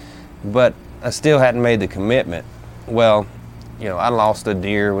dog, but I still hadn't made the commitment. Well, you know, I lost a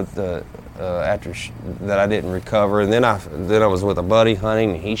deer with that I didn't recover, and then I was with a buddy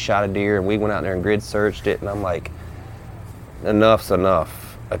hunting, and he shot a deer, and we went out there and grid searched it, and I'm like, enough's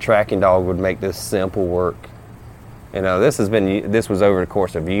enough. A tracking dog would make this simple work. You know, this was over the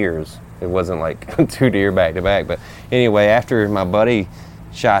course of years. It wasn't like 2 deer back to back, but anyway, after my buddy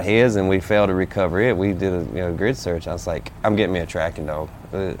shot his and we failed to recover it, we did a grid search. I was like, I'm getting me a tracking dog.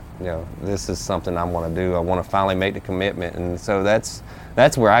 You know, this is something I want to do. I want to finally make the commitment, and so that's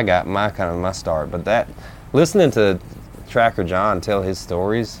where I got my start. But listening to Tracker John tell his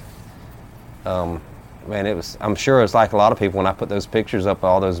stories, man, I'm sure it's like a lot of people when I put those pictures up of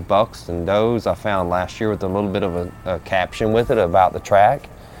all those bucks and does I found last year with a little bit of a caption with it about the track,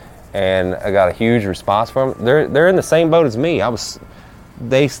 and I got a huge response from them. They're in the same boat as me.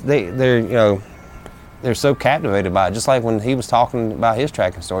 They're so captivated by it. Just like when he was talking about his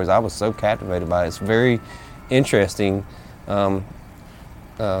tracking stories, I was so captivated by it. It's very interesting little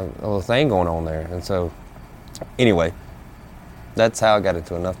thing going on there. And so, anyway, That's how I got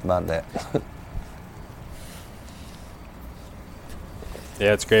into enough about that.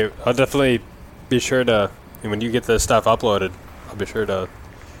 Yeah, it's great. I'll definitely be sure to, when you get this stuff uploaded, I'll be sure to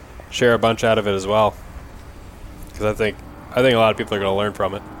share a bunch out of it as well. Because I think a lot of people are going to learn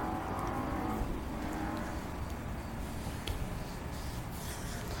from it.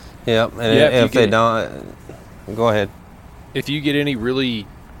 Yep, and if they don't, go ahead. If you get any really,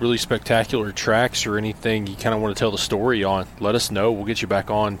 really spectacular tracks or anything you kind of want to tell the story on, let us know. We'll get you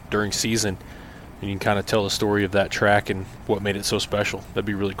back on during season, and you can kind of tell the story of that track and what made it so special. That'd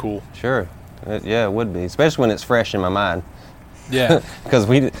be really cool. Sure. Yeah, it would be, especially when it's fresh in my mind. Yeah. Because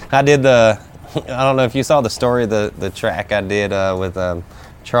I did I don't know if you saw the story of the track I did with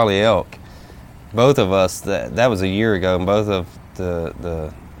Charlie Elk. Both of us, that was a year ago, and both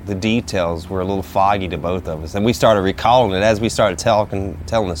of the details were a little foggy to both of us. And we started recalling it as we started telling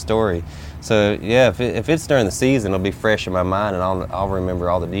the story. So, yeah, if it's during the season, it'll be fresh in my mind, and I'll remember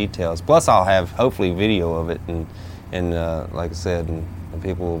all the details. Plus, I'll have, hopefully, video of it, and like I said, and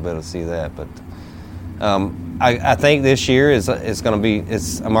people will be able to see that. But I think this year is going to be,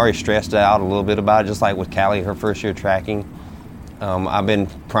 I'm already stressed out a little bit about it, just like with Callie, her first year tracking. I've been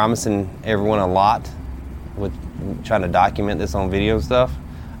promising everyone a lot with trying to document this on video and stuff.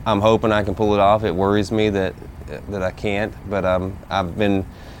 I'm hoping I can pull it off. It worries me that I can't, but I've been,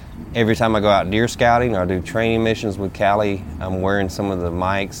 every time I go out deer scouting or do training missions with Callie, I'm wearing some of the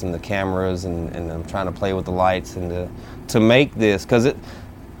mics and the cameras, and I'm trying to play with the lights and to make this, because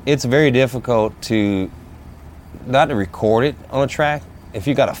it's very difficult not to record it on a track. If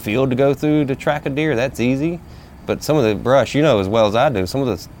you got a field to go through to track a deer, that's easy. But some of the brush, you know as well as I do, some of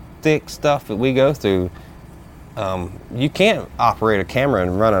the thick stuff that we go through, you can't operate a camera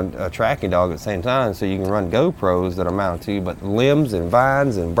and run a tracking dog at the same time, so you can run GoPros that are mounted to you, but limbs and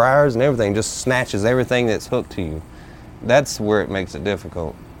vines and briars and everything just snatches everything that's hooked to you. That's where it makes it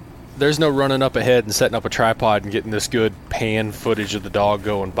difficult. There's no running up ahead and setting up a tripod and getting this good pan footage of the dog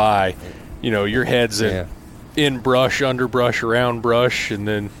going by. You know, your head's in brush, underbrush, around brush, and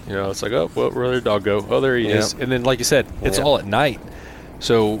then, you know, it's like, oh, well, where'd the dog go? Oh, there he is. And then, like you said, it's all at night.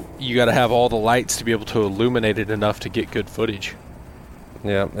 So you got to have all the lights to be able to illuminate it enough to get good footage.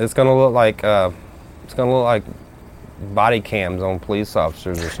 Yeah, it's gonna look like body cams on police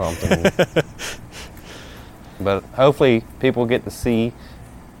officers or something. But hopefully people get to see,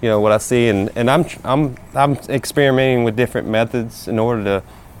 you know, what I see, and I'm experimenting with different methods in order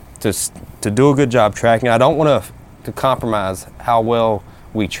to do a good job tracking. I don't want to compromise how well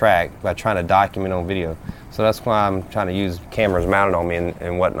we track by trying to document on video. So that's why I'm trying to use cameras mounted on me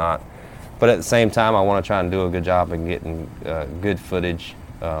and whatnot. But at the same time, I want to try and do a good job of getting good footage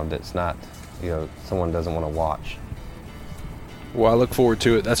that's not, you know, someone doesn't want to watch. Well, I look forward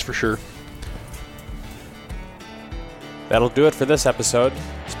to it, that's for sure. That'll do it for this episode.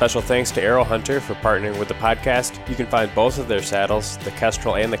 Special thanks to Arrow Hunter for partnering with the podcast. You can find both of their saddles, the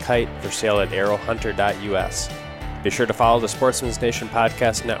Kestrel and the Kite, for sale at arrowhunter.us. Be sure to follow the Sportsman's Nation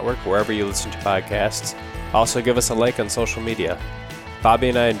Podcast Network wherever you listen to podcasts. Also, give us a like on social media. Bobby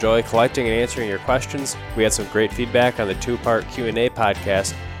and I enjoy collecting and answering your questions. We had some great feedback on the 2-part Q&A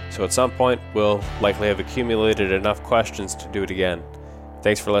podcast, so at some point we'll likely have accumulated enough questions to do it again.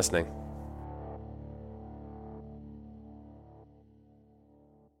 Thanks for listening.